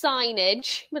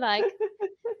 signage,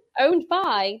 owned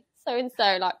by so and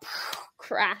so,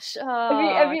 crash.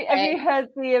 Oh, have you heard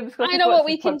the I know what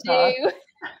we can do.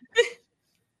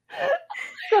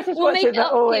 Scottish We'll make watches it are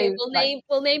up to you. always.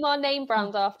 We'll name our name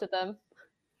brand after them.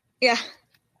 Yeah.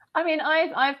 I mean,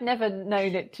 I've never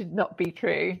known it to not be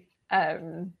true,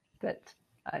 but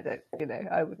I don't,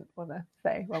 I wouldn't want to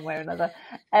say one way or another.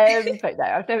 But no,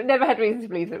 I've never had reason to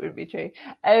believe it would be true.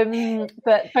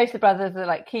 But both the brothers are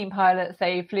like keen pilots.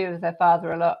 They flew with their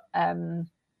father a lot. And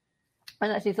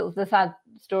actually, sort of the sad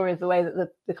story is the way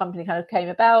that the company kind of came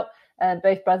about.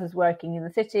 Both brothers working in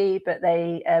the city, but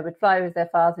they would fly with their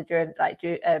father during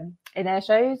in air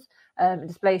shows.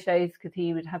 Display shows, because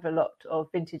he would have a lot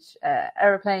of vintage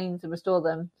aeroplanes and restore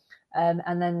them.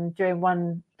 And then during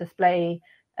one display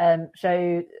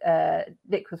show,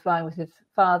 Nick was flying with his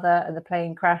father and the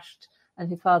plane crashed and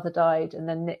his father died, and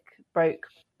then Nick broke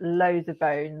loads of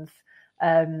bones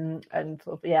and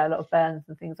sort of, a lot of burns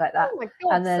and things like that. Oh my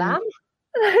God, and then, Sam.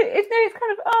 it's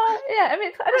kind of, I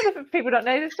mean, I don't know if people don't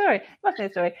know the story. You must know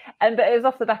the story. But it was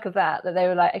off the back of that they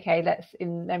were like, okay, let's,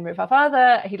 in memory of our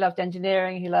father, he loved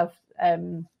engineering, he loved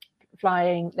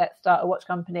flying, let's start a watch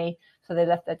company. So they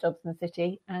left their jobs in the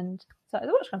city and started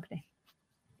a watch company.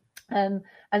 And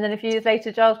then a few years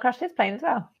later, Giles crashed his plane as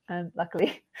well.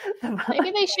 Luckily,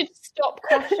 maybe they should stop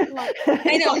crashing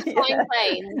I know. flying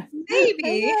planes.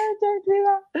 Maybe. Don't do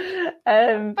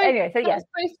that. Anyway, so yeah, it's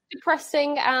both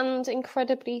depressing and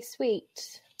incredibly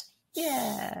sweet.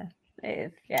 Yeah, it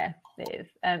is. Yeah, it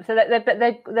is. So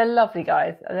they're lovely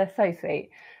guys. They're so sweet.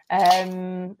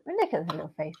 Look at their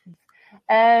little faces.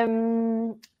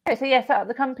 So yeah, set up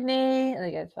the company. There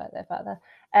you go, their father.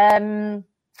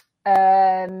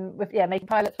 With making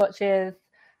pilots watches.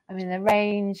 I mean, the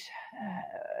range.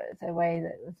 It's a way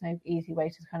that there's no easy way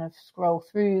to kind of scroll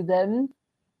through them.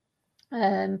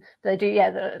 They do,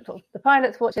 the sort of the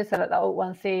pilots watches, so like the Alt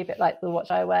 1C, a bit like the watch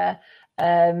I wear.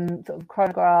 Sort of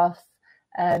chronographs,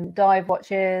 dive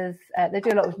watches. They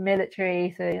do a lot with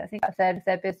military, so I think that's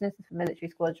their business for military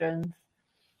squadrons.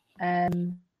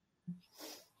 And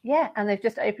they've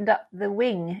just opened up the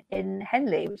wing in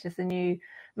Henley, which is the new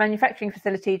manufacturing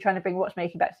facility trying to bring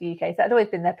watchmaking back to the UK. So that had always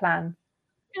been their plan.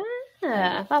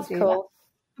 Yeah, that's cool.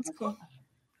 That's cool.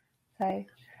 So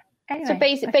anyway, so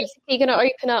basically going to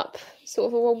open up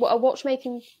sort of a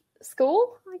watchmaking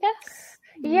school, I guess.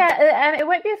 Yeah, it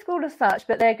won't be a school as such,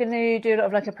 but they're going to do a lot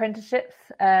of like apprenticeships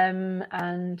and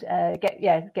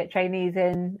get trainees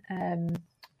in.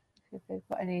 If they've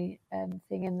got any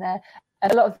thing in there,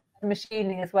 a lot of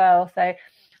machining as well. So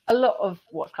a lot of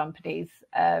watch companies,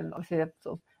 obviously they're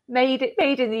sort of made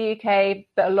in the UK,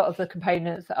 but a lot of the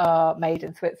components are made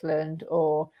in Switzerland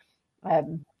or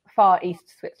far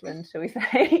east Switzerland, shall we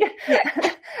say.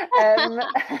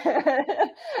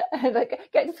 Like,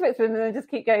 get to Switzerland and then just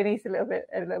keep going east a little bit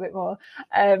more.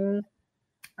 And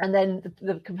then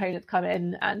the components come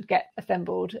in and get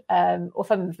assembled, or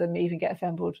some of them even get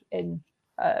assembled in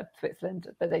Switzerland,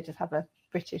 but they just have a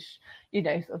British,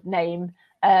 sort of name.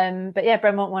 But yeah,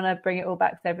 Bremont want to bring it all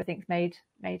back so everything's made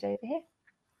over here.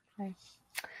 So,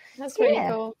 that's really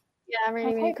cool. Yeah,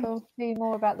 really cool. See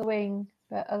more about the wing,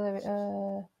 but other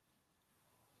I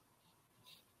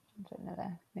don't know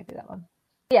there. Maybe that one.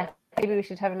 Yeah, maybe we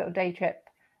should have a little day trip,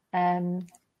 and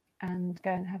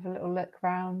go and have a little look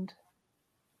around.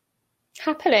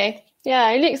 Happily,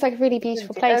 yeah. It looks like a really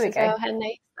beautiful place as well,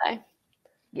 Henley. So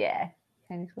yeah.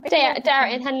 Day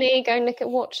out in Henley, go and look at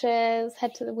watches,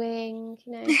 head to the wing,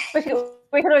 We can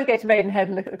always go to Maidenhead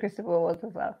and look at the Crystal Awards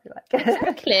as well, if you like.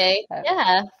 Exactly,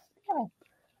 yeah. All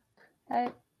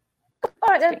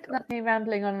right, then. That's me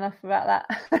rambling on enough about that.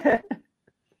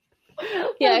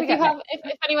 Yeah,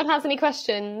 if anyone has any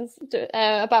questions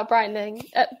about Brightening,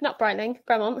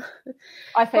 Bremont.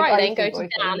 I say Brightening, go to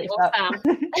Dan or Sam.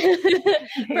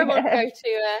 Bremont, go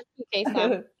to UK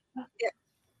Sam. Yeah.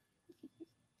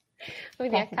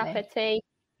 With your cup of tea.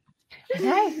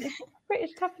 No,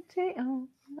 British cup of tea. Oh,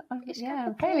 yeah,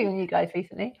 I'm failing on you guys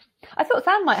recently. I thought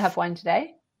Sam might have wine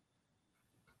today.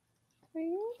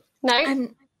 No,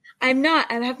 I'm not.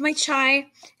 I have my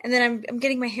chai, and then I'm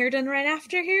getting my hair done right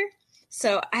after here.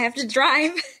 So I have to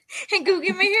drive and go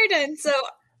get my hair done. So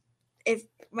it's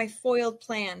my foiled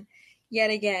plan yet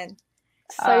again.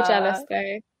 So jealous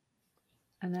though.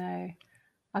 I know.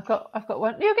 I've got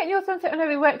one. You're getting yours done. I know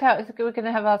we worked out. We're going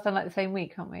to have ours done like the same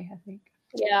week, aren't we? I think.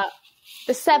 Yeah.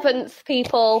 The 7th,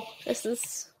 people. This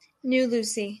is new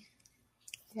Lucy.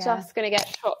 Just going to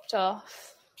get chopped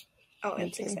off. Oh,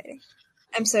 it's exciting!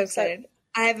 I'm so excited.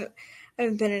 I haven't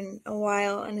been in a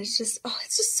while, and it's just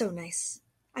so nice.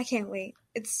 I can't wait.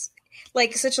 It's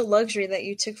like such a luxury that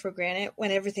you took for granted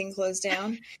when everything closed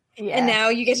down, and now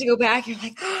you get to go back. You're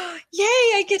like, oh, yay!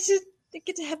 I get to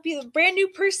be a brand new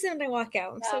person when I walk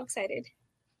out. I'm so excited.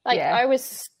 I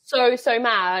was so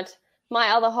mad.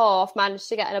 My other half managed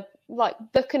to get like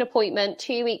book an appointment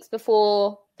 2 weeks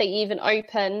before they even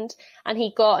opened, and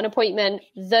he got an appointment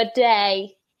the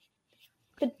day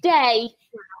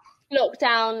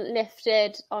lockdown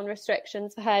lifted on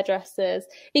restrictions for hairdressers.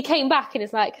 He came back and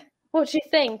is like, "What do you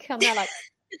think?" I'm there like,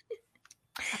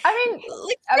 I mean,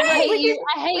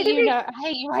 I hate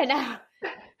you right now.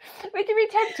 Would you be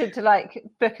tempted to like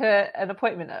book an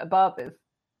appointment at a barber's?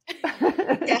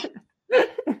 Yeah.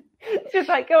 Just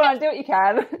like, go on, do what you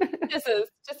can.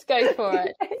 Just go for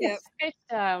it. Yeah. Just go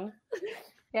down.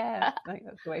 Yeah, I think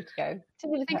that's the way to go.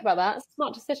 Didn't really think about that. It's a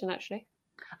smart decision, actually.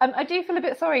 I do feel a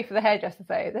bit sorry for the hairdressers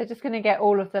though. They're just going to get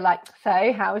all of the like,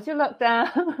 so how was your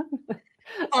lockdown?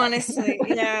 Honestly,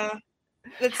 yeah.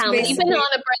 That's How many basically- banana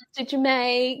breads did you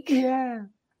make? Yeah.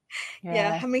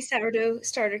 Yeah. How many sourdough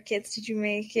starter kits did you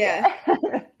make? Yeah.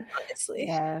 Honestly.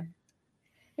 Yeah.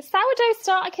 Is sourdough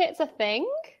starter kits a thing?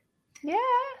 Yeah.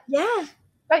 Yeah.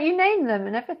 But you name them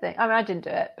and everything. I mean, I didn't do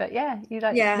it, but yeah, you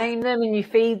like Yeah. name them and you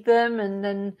feed them, and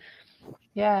then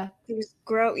yeah. It was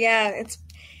gross. Yeah. It's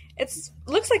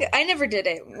looks like I never did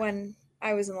it when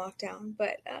I was in lockdown,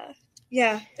 but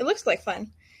yeah, it looks like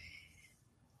fun.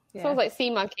 Yeah. Sounds like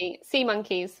sea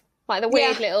monkeys, like the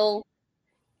weird little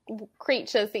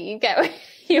creatures that you get when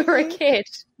you were a kid.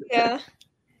 Yeah.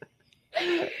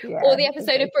 Yeah, Or the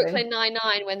episode of exactly. Brooklyn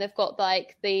Nine-Nine when they've got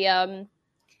like the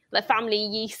family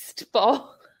yeast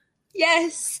bowl.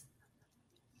 Yes.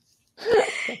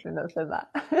 Definitely not said that.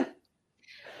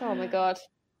 Oh my god.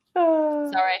 Oh.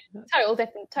 Sorry.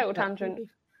 Total tangent.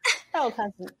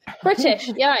 British.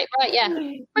 Yeah, right, yeah.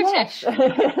 British. Yes.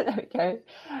 There we go.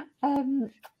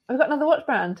 We've got another watch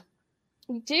brand.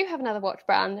 We do have another watch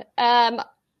brand. I'm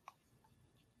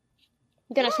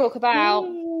going to talk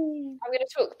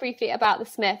briefly about the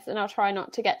Smiths, and I'll try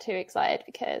not to get too excited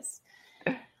because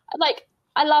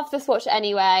I love this watch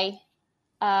anyway.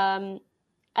 And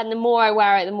the more I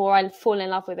wear it, the more I fall in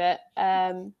love with it.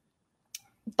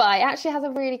 But it actually has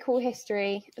a really cool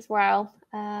history as well.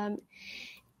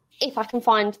 If I can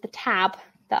find the tab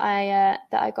that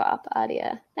I got up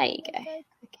earlier. There you go. Okay.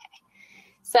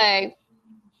 So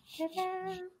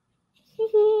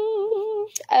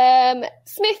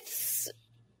Smiths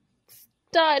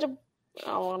died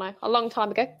a long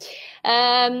time ago.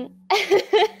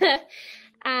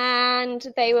 And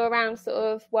they were around sort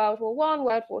of World War One,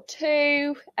 World War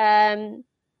Two.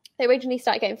 They originally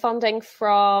started getting funding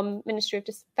from Ministry of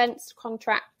Defence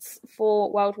contracts for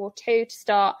World War Two to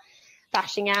start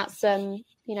bashing out some,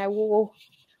 war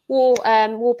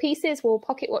pieces, war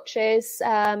pocket watches.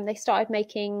 They started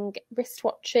making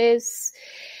wristwatches.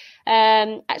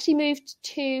 Actually moved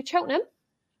to Cheltenham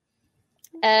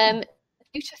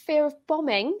due to fear of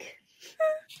bombing,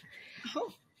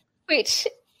 which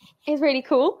is really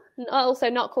cool. Also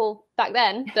not cool back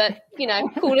then, but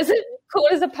cool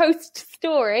as a post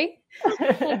story.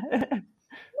 Can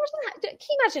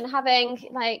you imagine having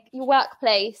like your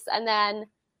workplace and then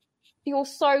you're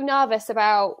so nervous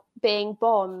about being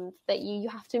bombed that you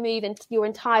have to move into your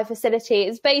entire facility?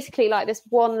 It's basically like this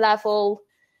one level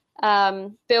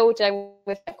building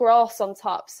with grass on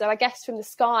top. So I guess from the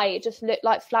sky it just looked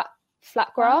like flat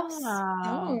grass.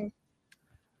 Oh.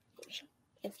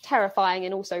 It's terrifying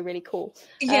and also really cool.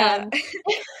 Yeah.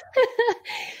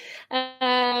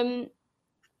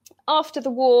 After the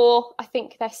war, I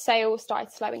think their sales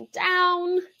started slowing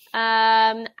down,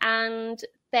 and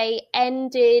they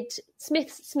ended.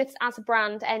 Smiths as a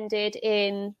brand ended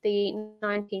in the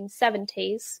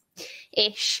 1970s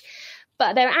ish,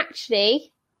 but they're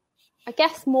actually, I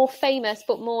guess, more famous,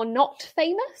 but more not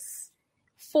famous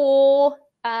for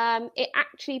it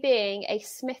actually being a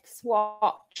Smiths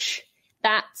watch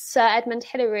that Sir Edmund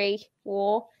Hillary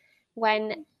wore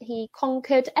when he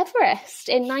conquered Everest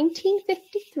in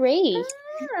 1953.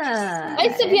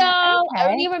 Most of y'all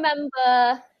only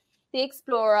remember the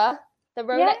Explorer, the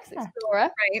Rolex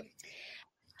Explorer, Right.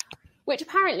 which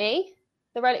apparently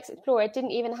the Rolex Explorer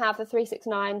didn't even have the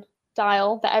 369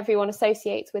 dial that everyone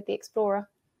associates with the Explorer.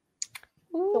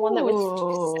 The one that was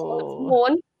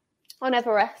worn on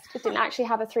Everest, it didn't actually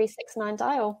have a 369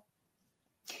 dial.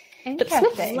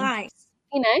 Interesting. Nice.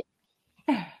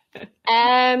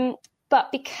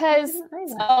 But because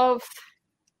of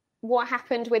what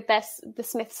happened with the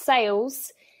Smiths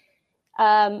sales,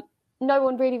 no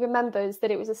one really remembers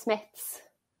that it was the Smiths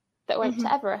that went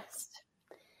to Everest.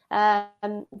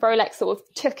 Rolex sort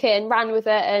of took it and ran with it,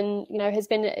 and has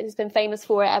been famous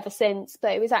for it ever since.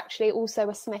 But it was actually also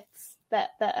a Smiths that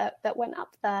went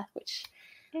up there, which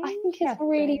I think is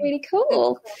really, really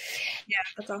cool. Yeah,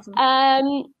 that's awesome.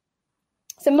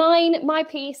 So my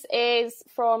piece is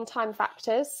from Time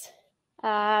Factors,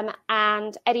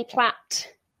 and Eddie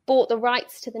Platt bought the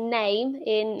rights to the name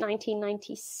in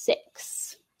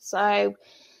 1996. So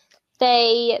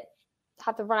they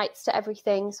had the rights to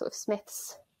everything, sort of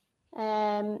Smiths.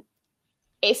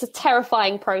 It's a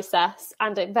terrifying process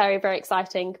and very, very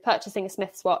exciting, purchasing a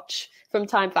Smiths watch from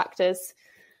Time Factors.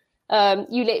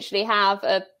 You literally have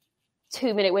a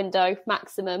 2-minute window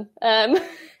maximum.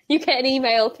 You get an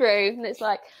email through and it's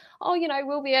like, oh,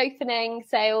 we'll be opening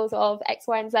sales of X,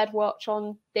 Y, and Z watch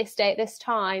on this day at this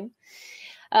time.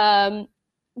 And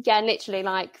literally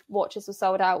like watches were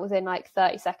sold out within like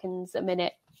 30 seconds, a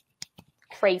minute.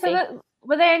 Crazy. So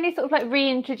were they only sort of like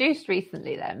reintroduced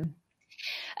recently then?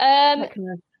 Yeah,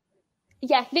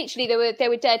 literally they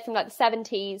were dead from like the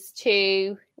 70s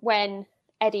to when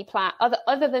Eddie Platt,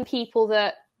 other than people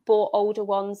that bought older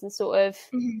ones and sort of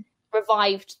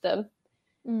revived them.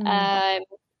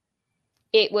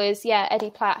 It was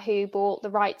Eddie Platt who bought the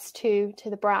rights to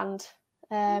the brand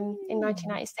in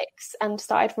 1996 and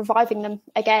started reviving them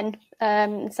again,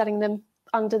 and selling them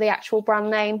under the actual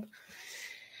brand name,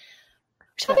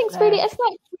 which I think is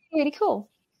really cool.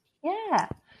 Yeah.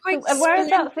 Quite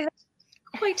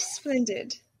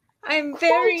splendid. I'm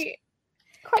very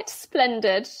quite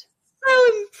splendid. So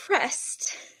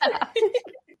impressed.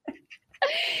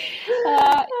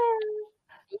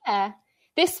 Yeah.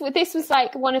 This was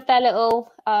like one of their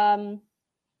little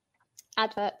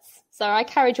adverts. So I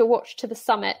carried your watch to the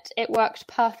summit. It worked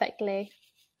perfectly.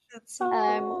 That's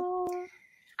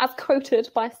as quoted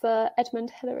by Sir Edmund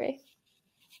Hillary.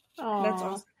 Oh, that's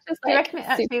awesome. I reckon it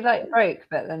actually like broke,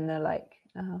 but then they're like,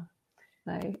 oh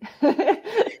no. You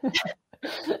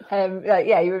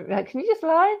were like, can you just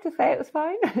lie to say it was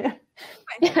fine? Yeah,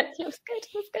 it was good.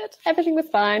 It was good. Everything was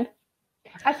fine.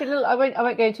 Actually, I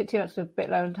won't go into it too much. For a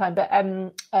bit long time, but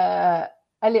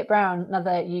Elliot Brown,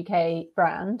 another UK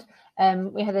brand.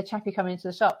 We had a chappie come into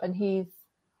the shop, and he's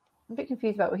a bit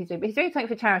confused about what he's doing. But he's doing something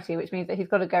for charity, which means that he's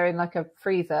got to go in like a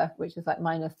freezer, which is like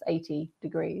minus 80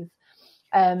 degrees.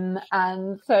 And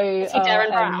so Darren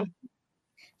Brown.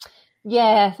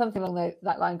 Yeah, something along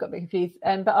that line. Got a bit confused.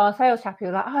 But our sales chappie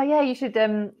was like, oh yeah, you should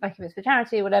like if it's for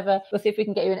charity or whatever, we'll see if we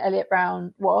can get you an Elliot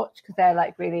Brown watch because they're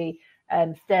like really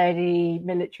sturdy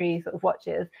military sort of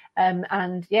watches.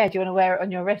 And yeah, do you want to wear it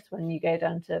on your wrist when you go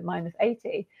down to minus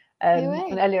 80?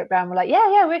 And Elliot Brown were like,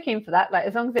 yeah, we're keen for that. Like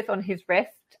as long as it's on his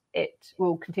wrist, it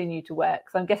will continue to work.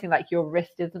 So I'm guessing like your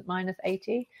wrist isn't minus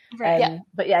 80. Right.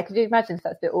 But yeah, could you imagine if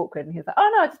that's a bit awkward? And he was like,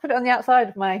 oh no, I just put it on the outside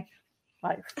of my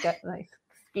like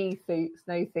ski suit,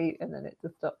 snow suit, and then it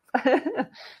just stops.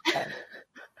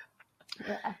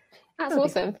 Yeah. That's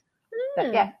awesome.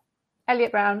 But yeah,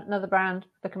 Elliot Brown, another brand,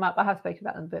 look them up. I have spoken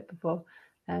about them a bit before.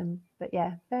 But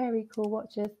yeah, very cool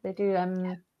watches. They do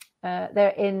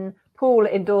they're in Poole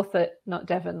in Dorset, not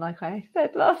Devon, like I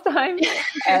said last time.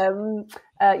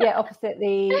 Opposite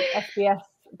the SBS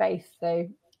base. So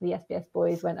the SBS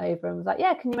boys went over and was like,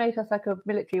 yeah, can you make us like a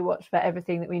military watch for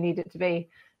everything that we need it to be?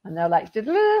 And they're like,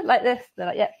 like this. They're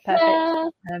like, yeah,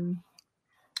 perfect. Yeah.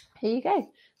 Here you go.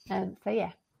 So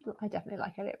yeah, I definitely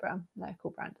like Elliot Brown. They're a cool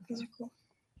brand. These are cool.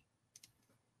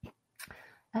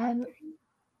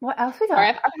 What else we got? Sorry,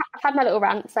 I've had my little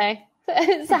rant, so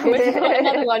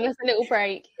another one was a little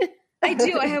break. I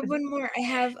do. I have one more. I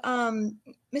have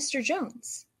Mr.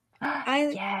 Jones.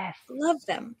 I love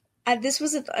them. This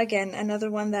was again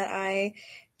another one that I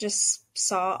just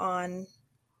saw on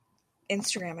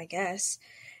Instagram, I guess.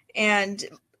 And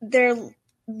their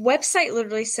website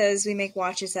literally says we make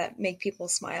watches that make people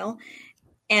smile.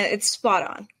 And it's spot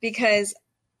on because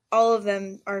all of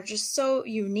them are just so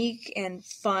unique and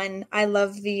fun. I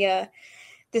love the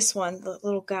this one, the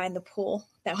little guy in the pool.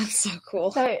 That one's so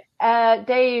cool. So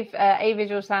Dave, A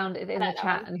Visual Sound is in the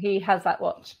chat and he has that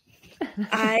watch.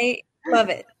 I love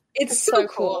it. It's so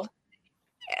cool.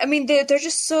 I mean, they're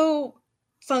just so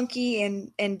funky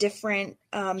and different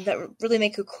that really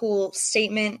make a cool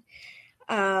statement.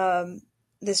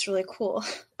 This really cool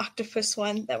octopus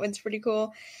one. That one's pretty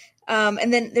cool.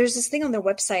 And then there's this thing on their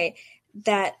website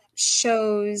that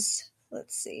shows,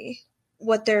 let's see,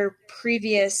 what their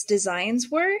previous designs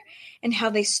were and how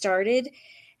they started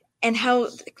and how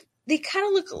they kind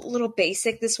of look a little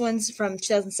basic. This one's from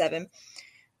 2007.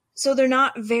 So they're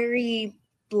not very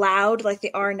loud like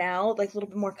they are now, like a little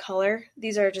bit more color.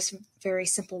 These are just very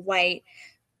simple white,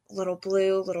 little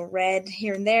blue, little red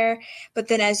here and there. But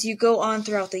then as you go on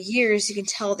throughout the years, you can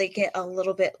tell they get a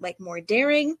little bit like more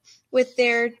daring with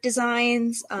their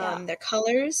designs, their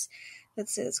colors.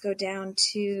 Let's go down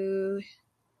to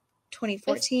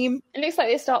 2014. It looks like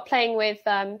they start playing with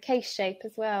case shape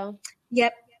as well.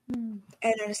 Yep.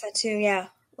 I noticed that too. Yeah.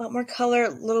 A lot more color, a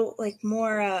little like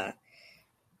more,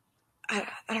 I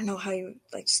don't know how you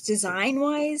like just design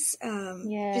wise.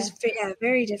 Just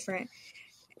very different.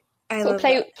 I love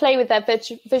play with their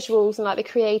visuals and like the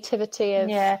creativity of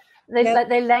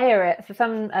they layer it. So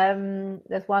some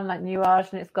there's one like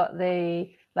Nuage, and it's got the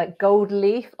like gold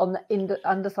leaf on the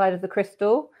underside of the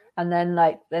crystal, and then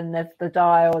there's the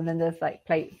dial, and then there's like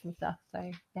plates and stuff.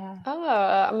 So yeah.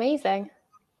 Oh, amazing.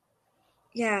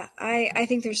 Yeah, I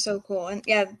think they're so cool. And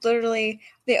yeah, literally,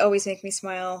 they always make me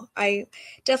smile. I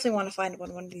definitely want to find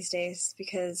one of these days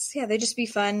because, yeah, they just be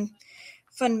fun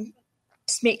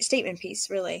statement piece,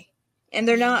 really. And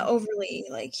they're not overly,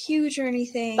 like, huge or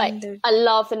anything. Like, I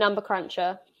love the number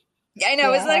cruncher. Yeah, I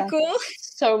know. Isn't that cool?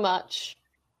 So much.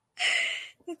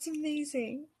 That's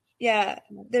amazing. Yeah,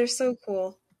 they're so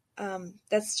cool.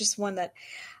 That's just one that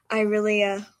I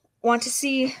really want to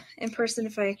see in person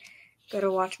if I go to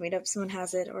Watch Meetup, someone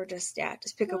has it, or just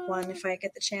pick up one if I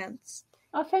get the chance.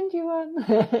 I'll send you one.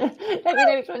 Let me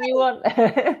know which one you want.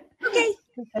 Okay.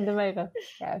 Send them over.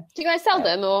 Yeah. Do you guys sell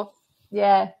them or?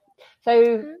 Yeah.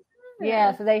 So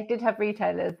so they did have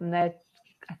retailers, and I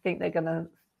think they're gonna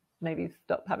maybe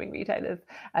stop having retailers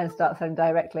and start selling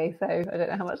directly. So I don't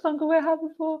know how much longer we'll have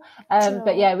them for.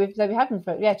 But yeah, we've had them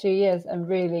for 2 years, and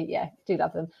really do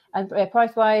love them. And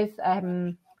price wise,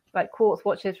 like quartz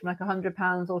watches from like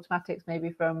 £100, automatics maybe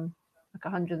from like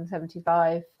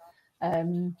 175.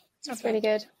 That's really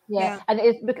good. Yeah, and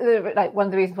it's because like one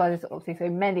of the reasons why there's obviously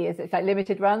so many is it's like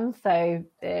limited runs, so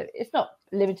it's not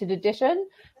limited edition,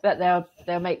 but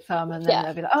they'll make some, and then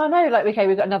they'll be like, oh no, like okay,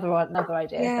 we've got another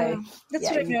idea. Yeah, so, that's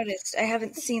what I've noticed. I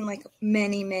haven't seen like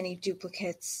many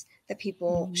duplicates that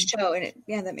people show, and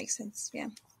that makes sense. Yeah.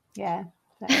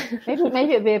 So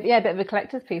maybe it'd be a bit of a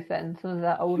collector's piece then. Some of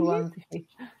the older ones, if you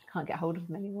can't get hold of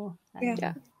them anymore. See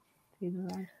them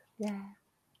around. Yeah.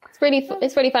 It's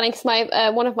really funny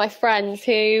because one of my friends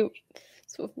who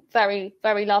sort of very,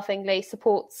 very lovingly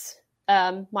supports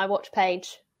my watch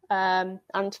page and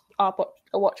our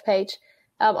watch page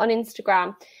on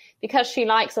Instagram, because she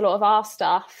likes a lot of our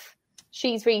stuff.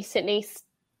 She's recently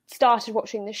started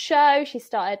watching the show. She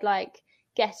started like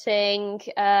getting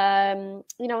on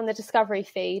the Discovery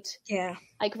feed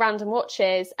like random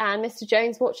watches, and Mr.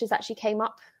 Jones watches actually came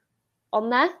up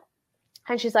on there.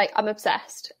 And she's like, I'm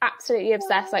obsessed, absolutely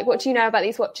obsessed. Like, what do you know about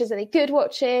these watches? Are they good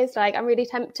watches? Like, I'm really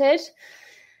tempted.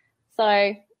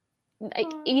 So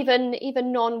like, even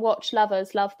non-watch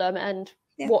lovers love them, and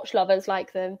watch lovers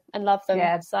like them and love them.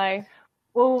 Yeah. So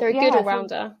they're a good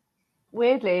all-rounder.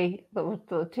 Weirdly, but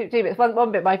two bits.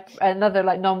 One bit, another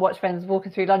like non-watch friend was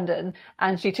walking through London,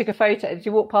 and she took a photo. She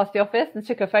walked past the office and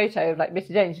took a photo of like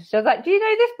Mr. Jones. She was like, "Do you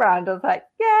know this brand?" I was like,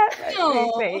 "Yeah, that's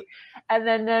really sweet." And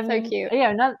then so cute.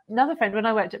 Yeah, another friend, when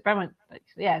I worked at Bremont, like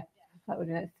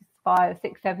 5,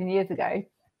 6, 7 years ago,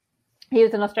 he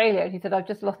was in Australia, and he said, "I've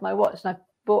just lost my watch, and I've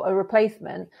bought a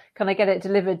replacement. Can I get it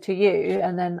delivered to you?"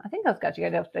 And then I think I was actually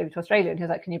going over to Australia, and he was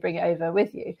like, "Can you bring it over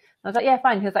with you?" And I was like, "Yeah,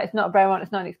 fine." He was like, "It's not a Bremont,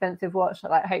 it's not an expensive watch.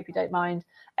 I hope you don't mind."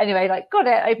 Anyway, got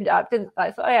it, opened it up, didn't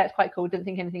like, so yeah, it's quite cool. Didn't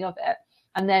think anything of it,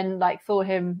 and then saw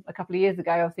him a couple of years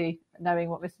ago, obviously knowing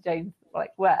what Mr. Jones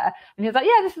wear, and he was like,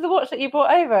 "Yeah, this is the watch that you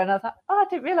brought over." And I was like, "Oh, I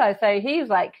didn't realise." So he was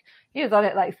on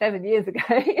it 7 years ago.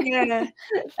 Yeah,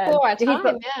 before our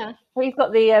time. He's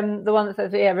got the one that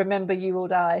says, "Remember, you will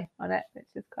die" on it, which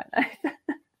is quite nice.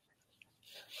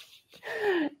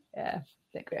 Yeah,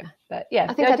 but yeah,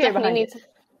 I think I definitely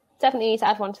need to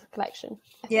add one to the collection.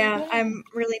 Yeah, I'm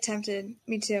really tempted.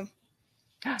 Me too.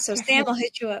 So Sam, I'll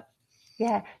hit you up.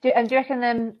 Yeah, do you reckon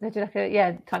they do like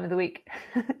a time of the week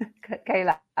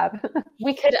K-Lab?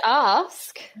 We could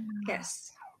ask.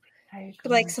 Yes.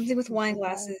 Like something with wine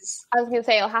glasses. I was going to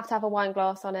say, I'll have to have a wine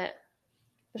glass on it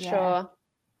for sure.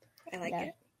 I like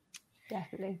it.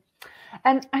 Definitely.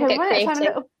 And I want to time a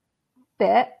little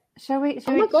bit. Shall we?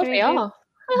 Oh my god, we are.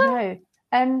 No.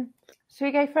 Should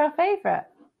we go for our favourite?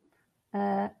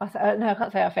 No, I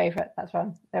can't say our favourite. That's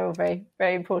wrong. They're all very,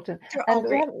 very important. And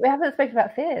we haven't spoken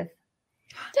about fears.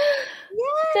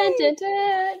 Dun, dun,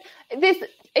 dun.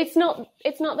 It's not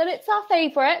that it's our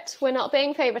favourite. We're not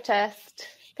being favoritist.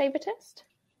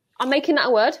 I'm making that a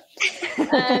word.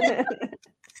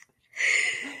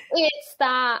 It's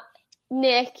that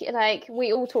Nick,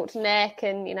 we all talk to Nick,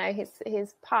 and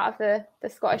he's part of the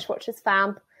Scottish Watchers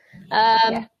fam.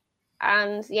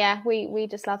 And we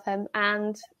just love him,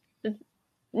 and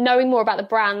knowing more about the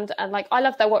brand, and I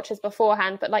loved their watches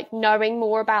beforehand, but knowing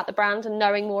more about the brand and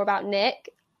knowing more about Nick,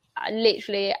 I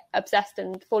literally obsessed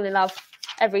and fall in love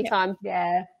every time.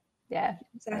 Yeah,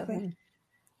 exactly.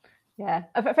 Yeah,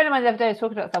 a friend of mine the other day was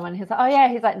talking about someone. He's like, "Oh yeah,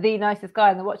 he's the nicest guy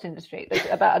in the watch industry."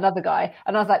 About another guy,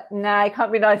 and I was like, "Nah, he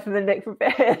can't be nicer than Nick from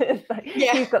Fears."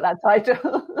 He's got that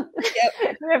title.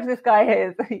 whoever this guy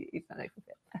is, he's not Nicholas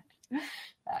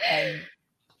Fierce.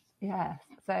 Yeah.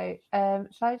 So,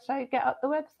 shall I get up the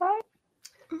website?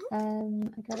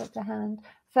 I got it to hand.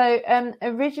 So,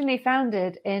 originally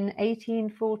founded in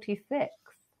 1846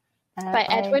 by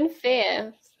Edwin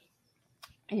Fierce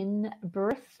in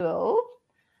Bristol,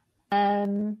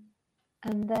 and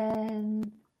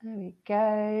then there we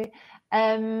go,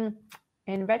 in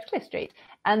Redcliffe Street,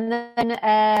 and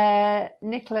then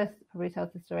Nicholas probably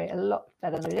tells the story a lot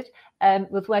better than we did.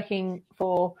 Was working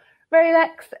for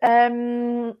Rolex,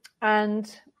 and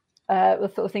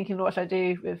was sort of thinking, what should I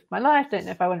do with my life? Don't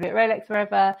know if I want to be at Rolex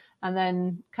forever. And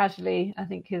then casually, I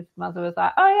think his mother was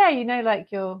like, oh yeah,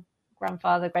 like your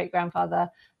grandfather, great grandfather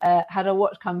had a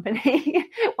watch company.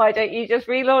 Why don't you just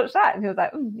relaunch that? And he was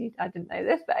like, I didn't know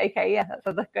this, but okay, yeah, that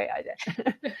sounds like a great idea.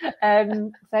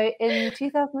 So in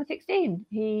 2016,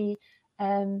 he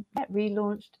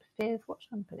relaunched Fierce Watch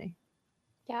Company.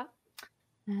 Yeah.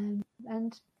 And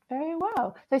very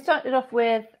well. So he started off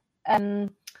with,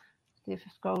 if I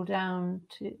scroll down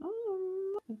to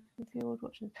the old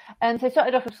watches, so he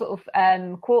started off with sort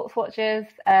of quartz watches,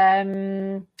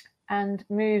 and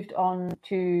moved on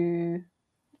to.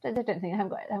 I don't think I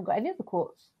haven't got any of the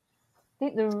quartz. I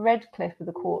think the Redcliffe of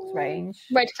the quartz range.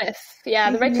 Redcliffe,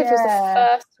 yeah, the Redcliffe was the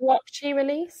first watch he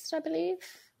released, I believe.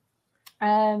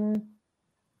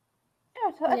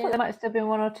 I thought there might have still been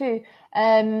one or two.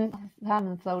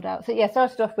 Haven't sold out. So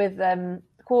started off with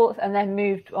quartz, and then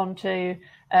moved on to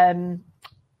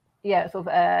sort of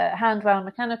hand-wound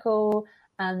mechanical,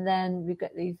 and then we've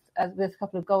got these. There's a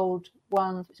couple of gold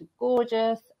ones which are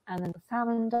gorgeous, and then the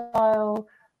salmon dial,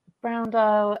 the brown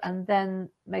dial, and then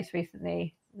most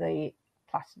recently the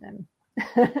platinum.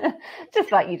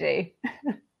 Just like you do.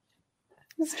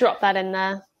 Let's drop that in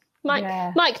there.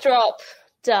 Mic drop.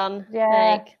 Done.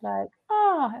 Yeah.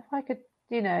 If I could,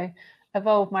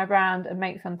 evolve my brand and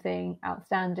make something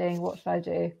outstanding, what should I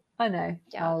do? I know.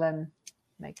 Yeah. I'll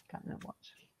make a platinum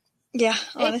watch. Yeah,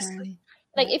 honestly.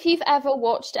 If you've ever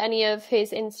watched any of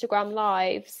his Instagram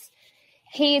lives,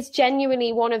 he is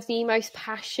genuinely one of the most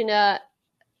passionate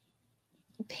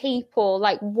people,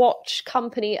 watch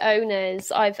company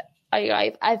owners I've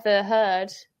ever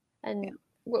heard. And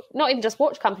not even just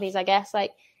watch companies, I guess,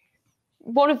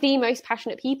 one of the most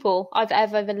passionate people I've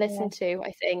ever listened to,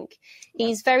 I think.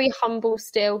 He's very humble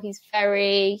still. He's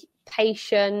very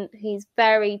patient. He's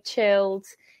very chilled.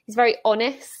 He's very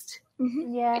honest,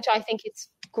 which I think is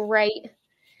great.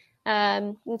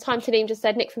 And Time Tadim just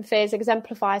said Nick from Fierce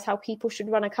exemplifies how people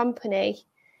should run a company.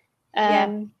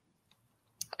 And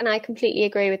I completely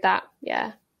agree with that.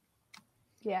 Yeah.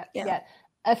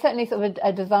 Certainly sort of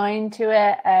a design to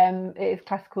it. It is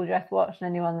classical dress watch, and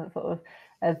anyone that sort of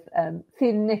has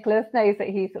seen Nicholas knows that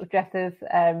he sort of dresses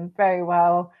very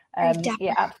well.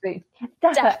 Absolutely.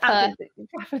 Dapper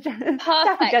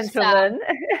gentleman.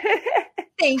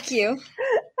 Thank you.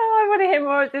 I want to hear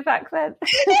more of this accent.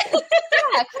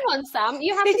 Yeah, come on, Sam.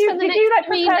 You have to spend the next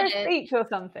 3 minutes. A speech or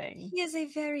something? He is a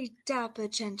very dapper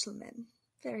gentleman.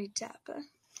 Very dapper.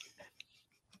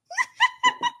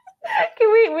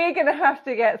 We're going to have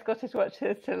to get Scottish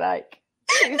Watchers to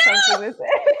do something with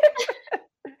it.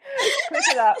 Clip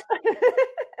it up.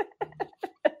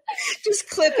 Just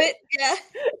clip it,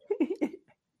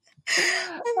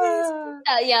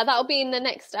 that'll be in the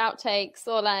next outtakes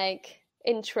or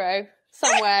intro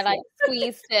somewhere,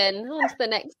 squeezed in onto the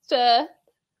next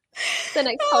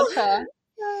podcast.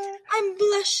 I'm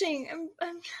blushing.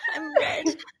 I'm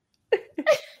red.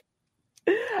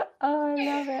 Oh, I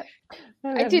love it.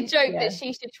 I did joke that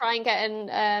she should try and get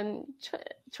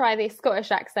try the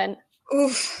Scottish accent.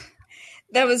 Oof.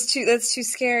 That's too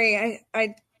scary.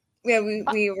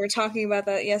 We were talking about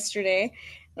that yesterday,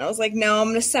 and I was like, no, I'm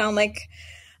going to sound like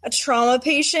a trauma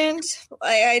patient.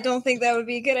 I don't think that would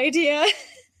be a good idea.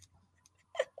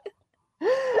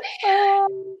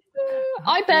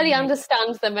 I barely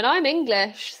understand them, and I'm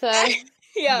English, so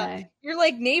yeah, you're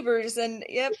like neighbors, and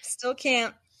still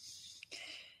can't.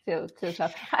 Still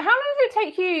tough. How long does it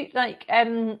take you,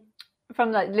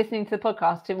 from listening to the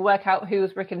podcast to work out who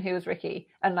was Rick and who was Ricky,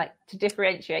 and to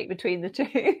differentiate between the two?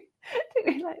 I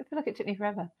feel like it took me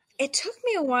forever. It took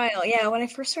me a while. Yeah, when I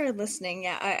first started listening,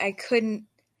 I couldn't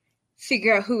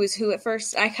figure out who was who at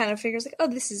first. I kind of figured I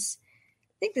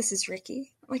think this is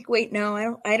Ricky. I'm like, wait,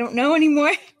 no, I don't know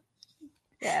anymore.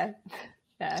 Yeah.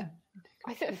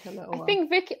 I think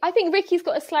Ricky's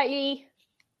got a slightly.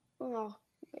 I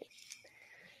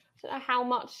don't know how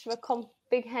much of a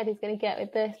big head he's going to get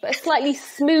with this, but a slightly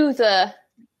smoother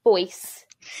voice,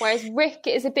 whereas Rick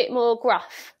is a bit more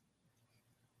gruff.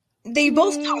 They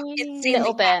both talk a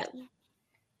little bit.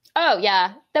 Oh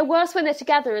yeah, they're worse when they're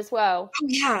together as well. Oh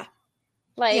yeah,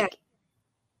 Like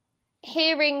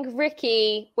hearing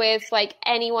Ricky with like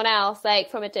anyone else, like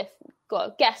from got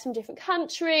a guest from a different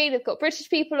country, they've got British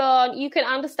people on, you can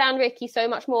understand Ricky so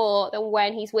much more than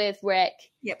when he's with Rick.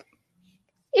 Yep.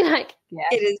 You're like,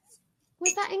 It is.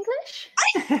 was that English?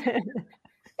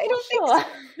 I don't think so.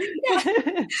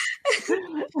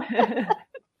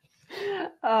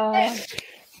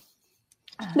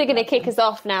 They're going to kick us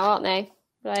off now, aren't they?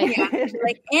 Like,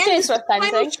 like, and cheers for final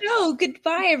offending. show.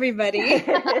 Goodbye, everybody.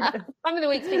 Time of the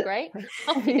week's been great.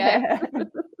 Off you go.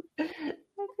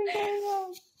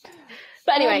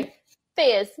 But anyway,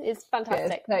 Fears is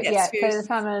fantastic. So, Yes, so Fears. the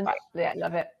salmon,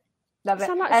 love it. Love it.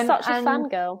 I'm like such a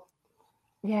fangirl.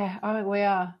 Yeah, we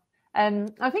are. I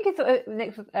think it's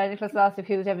Nicholas asked if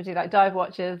he would ever do like dive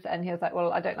watches, and he was like,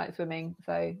 "Well, I don't like swimming,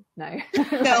 so no."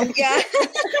 No, yeah.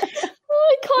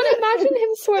 I can't imagine him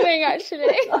swimming.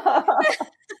 Actually,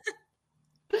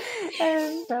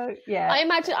 so yeah,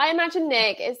 I imagine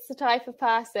Nick is the type of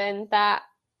person that,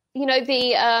 you know,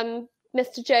 the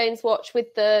Mr. Jones watch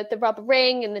with the rubber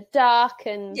ring and the duck,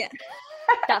 and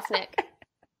that's Nick.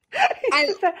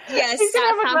 Yes, he's gonna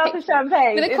have a glass of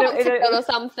champagne with a cocktail or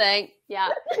something. Yeah.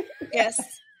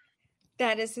 Yes,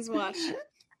 that is his watch.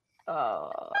 Oh,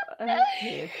 he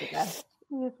is the best.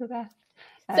 He is the best.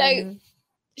 So,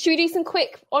 should we do some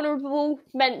quick honourable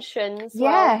mentions?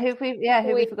 Yeah, who have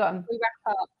we forgotten? We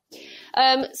wrap up.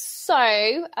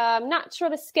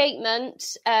 Natural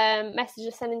Escapement messaged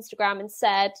us on Instagram and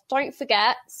said, "Don't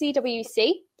forget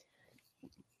CWC."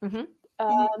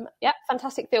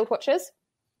 Fantastic field watchers.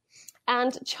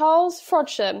 And Charles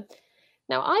Frodsham.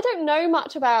 Now, I don't know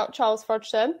much about Charles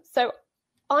Frodsham, so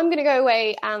I'm going to go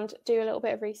away and do a little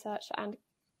bit of research and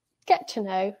get to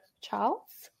know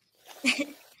Charles.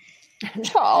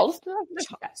 Charles. Go on,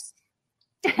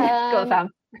 Sam.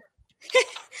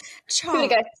 Charles.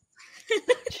 Go.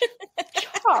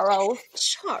 Charles.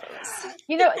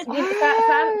 You know, Sam's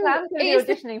going to be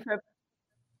auditioning for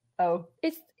a...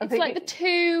 It's like the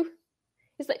two...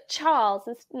 It's like Charles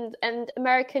and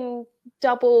American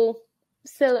double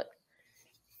syllables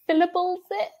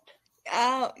it.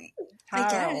 I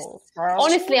guess.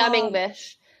 Honestly, I'm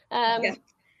English.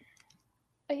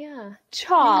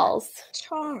 Charles.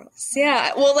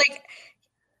 Yeah. Well, like,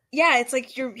 yeah, it's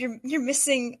like you're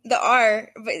missing the R,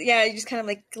 but yeah, you just kind of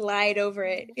like glide over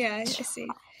it. Yeah, I see.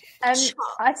 I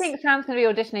think Sam's going to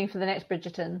be auditioning for the next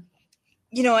Bridgerton.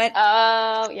 You know what?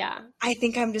 Oh, yeah. I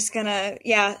think I'm just gonna,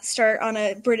 start on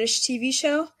a British TV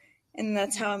show, and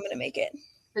that's how I'm gonna make it.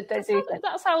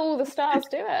 That's how all the stars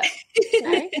do it. You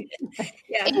know?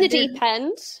 Yeah. In the deep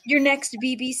end. Your next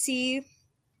BBC,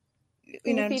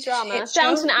 drama.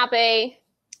 Downton Abbey.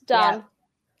 Done.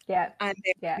 Yeah. I'm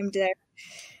there. Yeah. I'm there.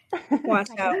 Watch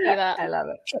out. I love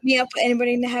it. Hit me up.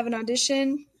 Anybody to have an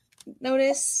audition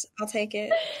notice? I'll take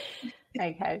it.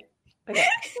 Okay.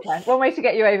 One way to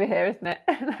get you over here, isn't it?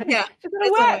 Yeah. She's got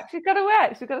to work. She's got to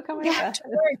work. She's got to come over. Yeah, to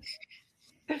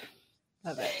work.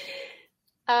 Love it.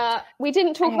 We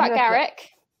didn't talk about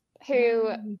Garrick, who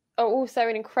are also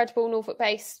an incredible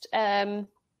Norfolk-based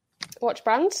watch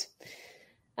brand.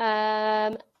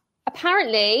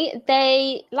 Apparently,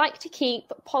 they like to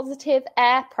keep positive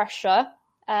air pressure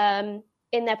in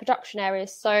their production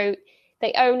areas, so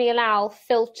they only allow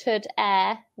filtered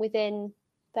air within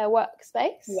their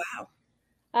workspace. Wow.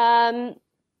 And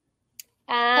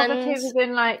positive as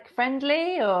in like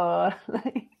friendly, or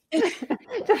like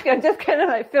just kind of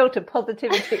like filter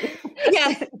positivity.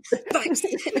 Yeah. These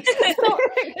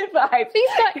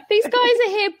guys are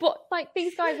here,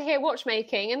 these guys are here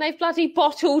watchmaking, and they've bloody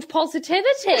bottled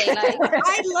positivity. Like,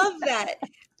 I love that.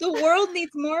 The world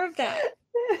needs more of that.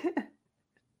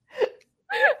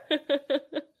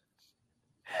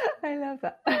 I love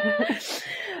that.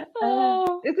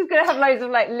 This is going to have loads of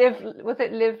like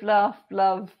live, laugh,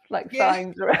 love, like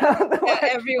signs around the way.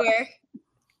 Everywhere.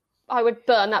 I would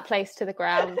burn that place to the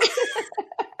ground.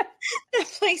 That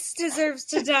place deserves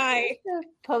to die.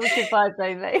 Positive vibes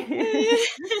only.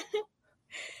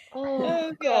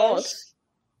 Oh God.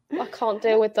 I can't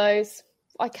deal with those.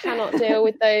 I cannot deal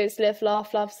with those live,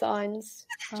 laugh, love signs.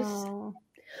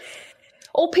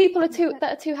 Or people that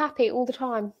are too happy all the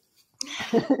time.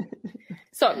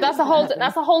 So that's a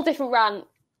whole different rant.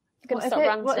 I'm going to start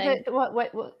ranting.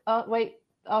 Wait,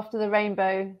 after the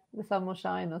rainbow, the sun will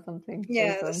shine, or something.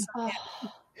 Yeah.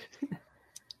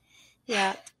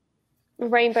 Yeah. The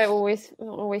rainbow always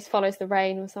follows the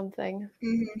rain or something.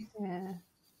 Mm-hmm. Yeah.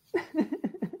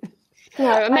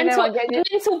 No, a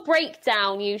mental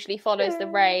breakdown usually follows the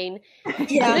rain.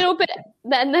 Yeah. A little bit,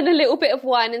 and then a little bit of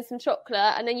wine and some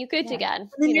chocolate, and then you're good again.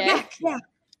 And then you're back. Yeah.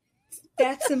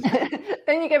 That's simple.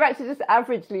 Then you go back to just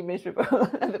averagely miserable.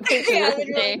 Yeah, then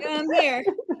you're like, I'm here.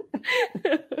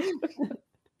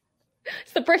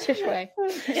 It's the British way.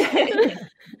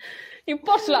 You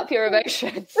bottle up your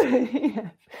emotions.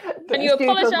 Yes. And you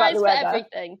apologise for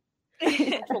everything.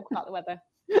 Talk about the weather.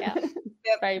 Yeah.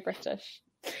 Yep. Very British.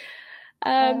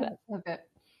 Love it.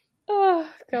 Oh,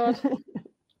 God.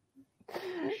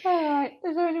 All right.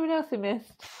 Is there anyone else we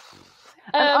missed?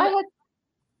 Carry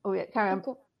on.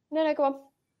 No, go on.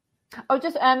 Oh,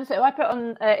 just so I put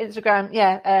on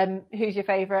Instagram, who's your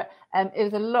favourite? It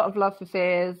was a lot of love for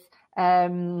Fears.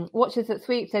 Watchers at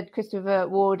Sweep said Christopher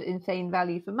Ward, insane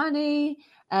value for money.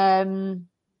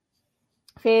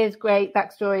 Fears, great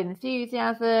backstory and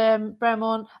enthusiasm.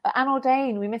 Bremont, Anne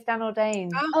Ordain, we missed Anne Ordain.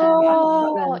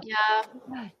 Oh,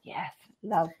 yeah. Yes,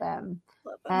 love them.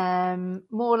 Love them.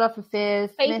 More love for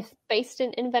Fears. Based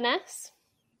in Inverness.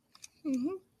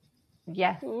 Mm-hmm.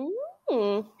 Yes,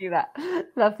 Mm. do that.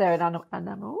 Love their animal.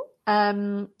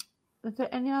 Is there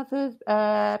any others?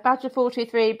 Badger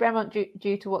 423, Bremont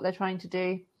due to what they're trying to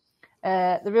do.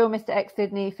 The Real Mr. X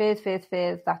Sydney, Fears,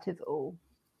 that is all.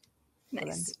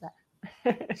 Nice.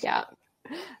 Yeah.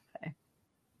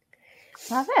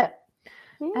 That's it.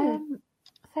 Mm.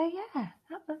 So yeah,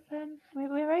 that was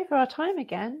we're over our time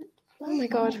again. Oh my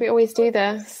God, we always do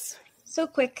this. So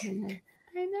quick. I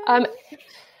know.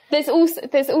 There's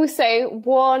also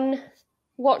one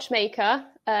watchmaker,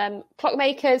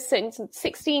 clockmakers since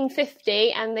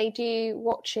 1650, and they do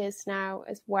watches now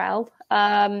as well.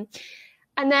 And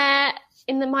they're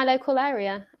in my local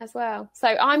area as well.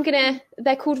 So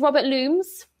they're called Robert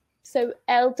Looms, so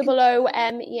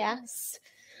Loomes.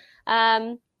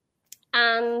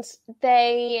 And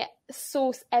they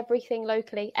source everything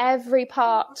locally. Every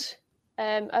part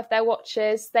of their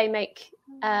watches they make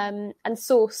and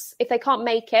source. If they can't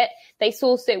make it, they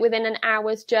source it within an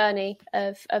hour's journey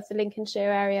of the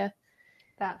Lincolnshire area.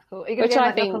 That's cool. Which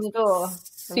I think on the door?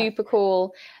 Super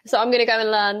cool. So I'm going to go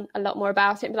and learn a lot more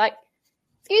about it and be like,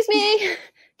 excuse me,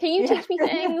 can you teach me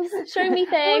things? Show me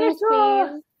things,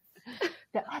 please.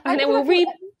 Yeah. And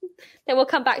then we'll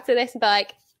come back to this and be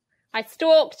like, I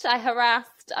stalked, I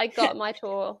harassed, I got my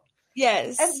tour.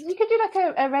 Yes. You could do like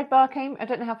a Red Bar Cambridge. I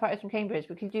don't know how far it is from Cambridge,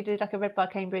 but could you do like a Red Bar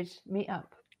Cambridge meetup?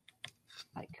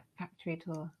 Like factory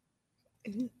tour?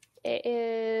 It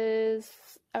is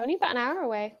only about an hour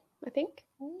away, I think.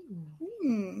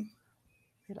 We're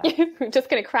just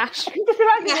going to crash. Just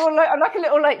imagine like a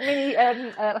little mini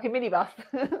like a minibus.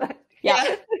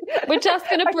 Yeah. We're just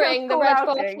going to bring the Red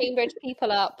Bar outing. Cambridge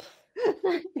people up.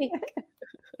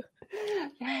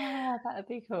 Yeah, that'd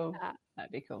be cool.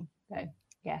 That'd be cool. So,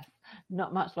 yes,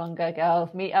 not much longer,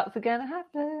 girls. Meetups are going to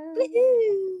happen.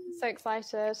 So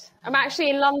excited. I'm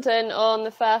actually in London on the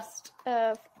 1st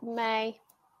of May.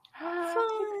 Exciting.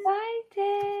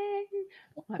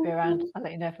 Might be around. I'll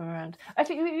let you know if I'm around. I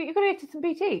think you're going to go to some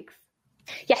boutiques.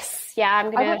 Yes, yeah, I'm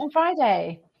I going went on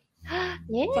Friday.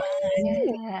 Yeah.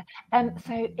 Yeah.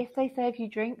 So if they serve you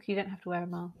drinks, you don't have to wear a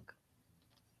mask.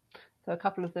 So a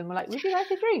couple of them were like, would you like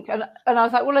a drink? And I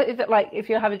was like, well, is it like if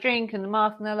you have a drink and the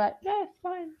mask? And they're like, no, it's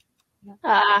fine.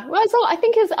 Well, so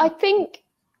I think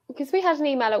because we had an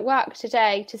email at work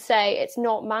today to say it's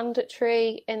not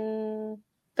mandatory in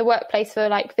the workplace for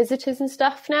like visitors and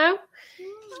stuff now,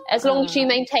 as long as you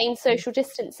maintain social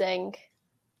distancing.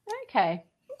 Okay.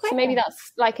 So maybe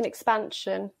that's like an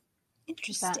expansion.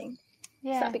 Interesting.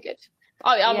 Yeah. So that'd be good.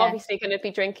 I'm obviously going to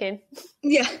be drinking.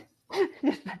 Yeah.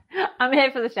 I'm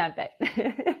here for the champagne.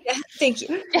 Yeah. Thank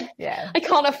you. Yeah. I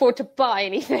can't afford to buy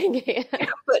anything here.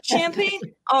 But champagne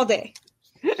all day.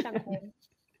 Champagne.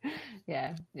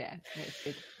 Yeah. It's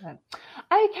good.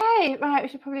 Okay, right. We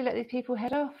should probably let these people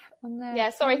head off on their. Yeah.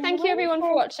 Sorry. Thank you everyone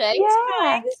for watching.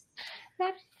 Yeah.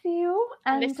 Love to see you.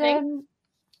 And listening.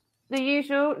 the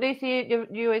usual, Lucy,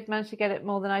 you always manage to get it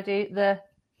more than I do.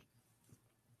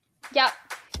 Yep.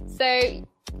 So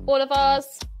all of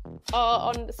ours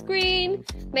are on the screen.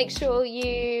 Make sure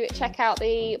you check out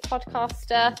the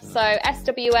podcaster. So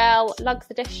SWL Lugs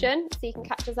Edition, so you can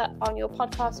catch us up on your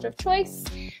podcaster of choice.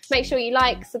 Make sure you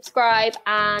like, subscribe,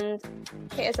 and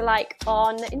hit us a like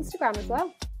on Instagram as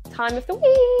well. Time of the week.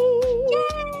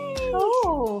 Yay!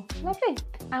 Oh, lovely.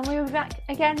 And we'll be back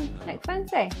again next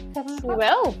Wednesday, 7 o'clock. We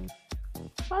will.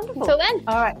 Wonderful. Until then.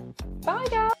 All right. Bye,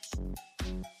 guys.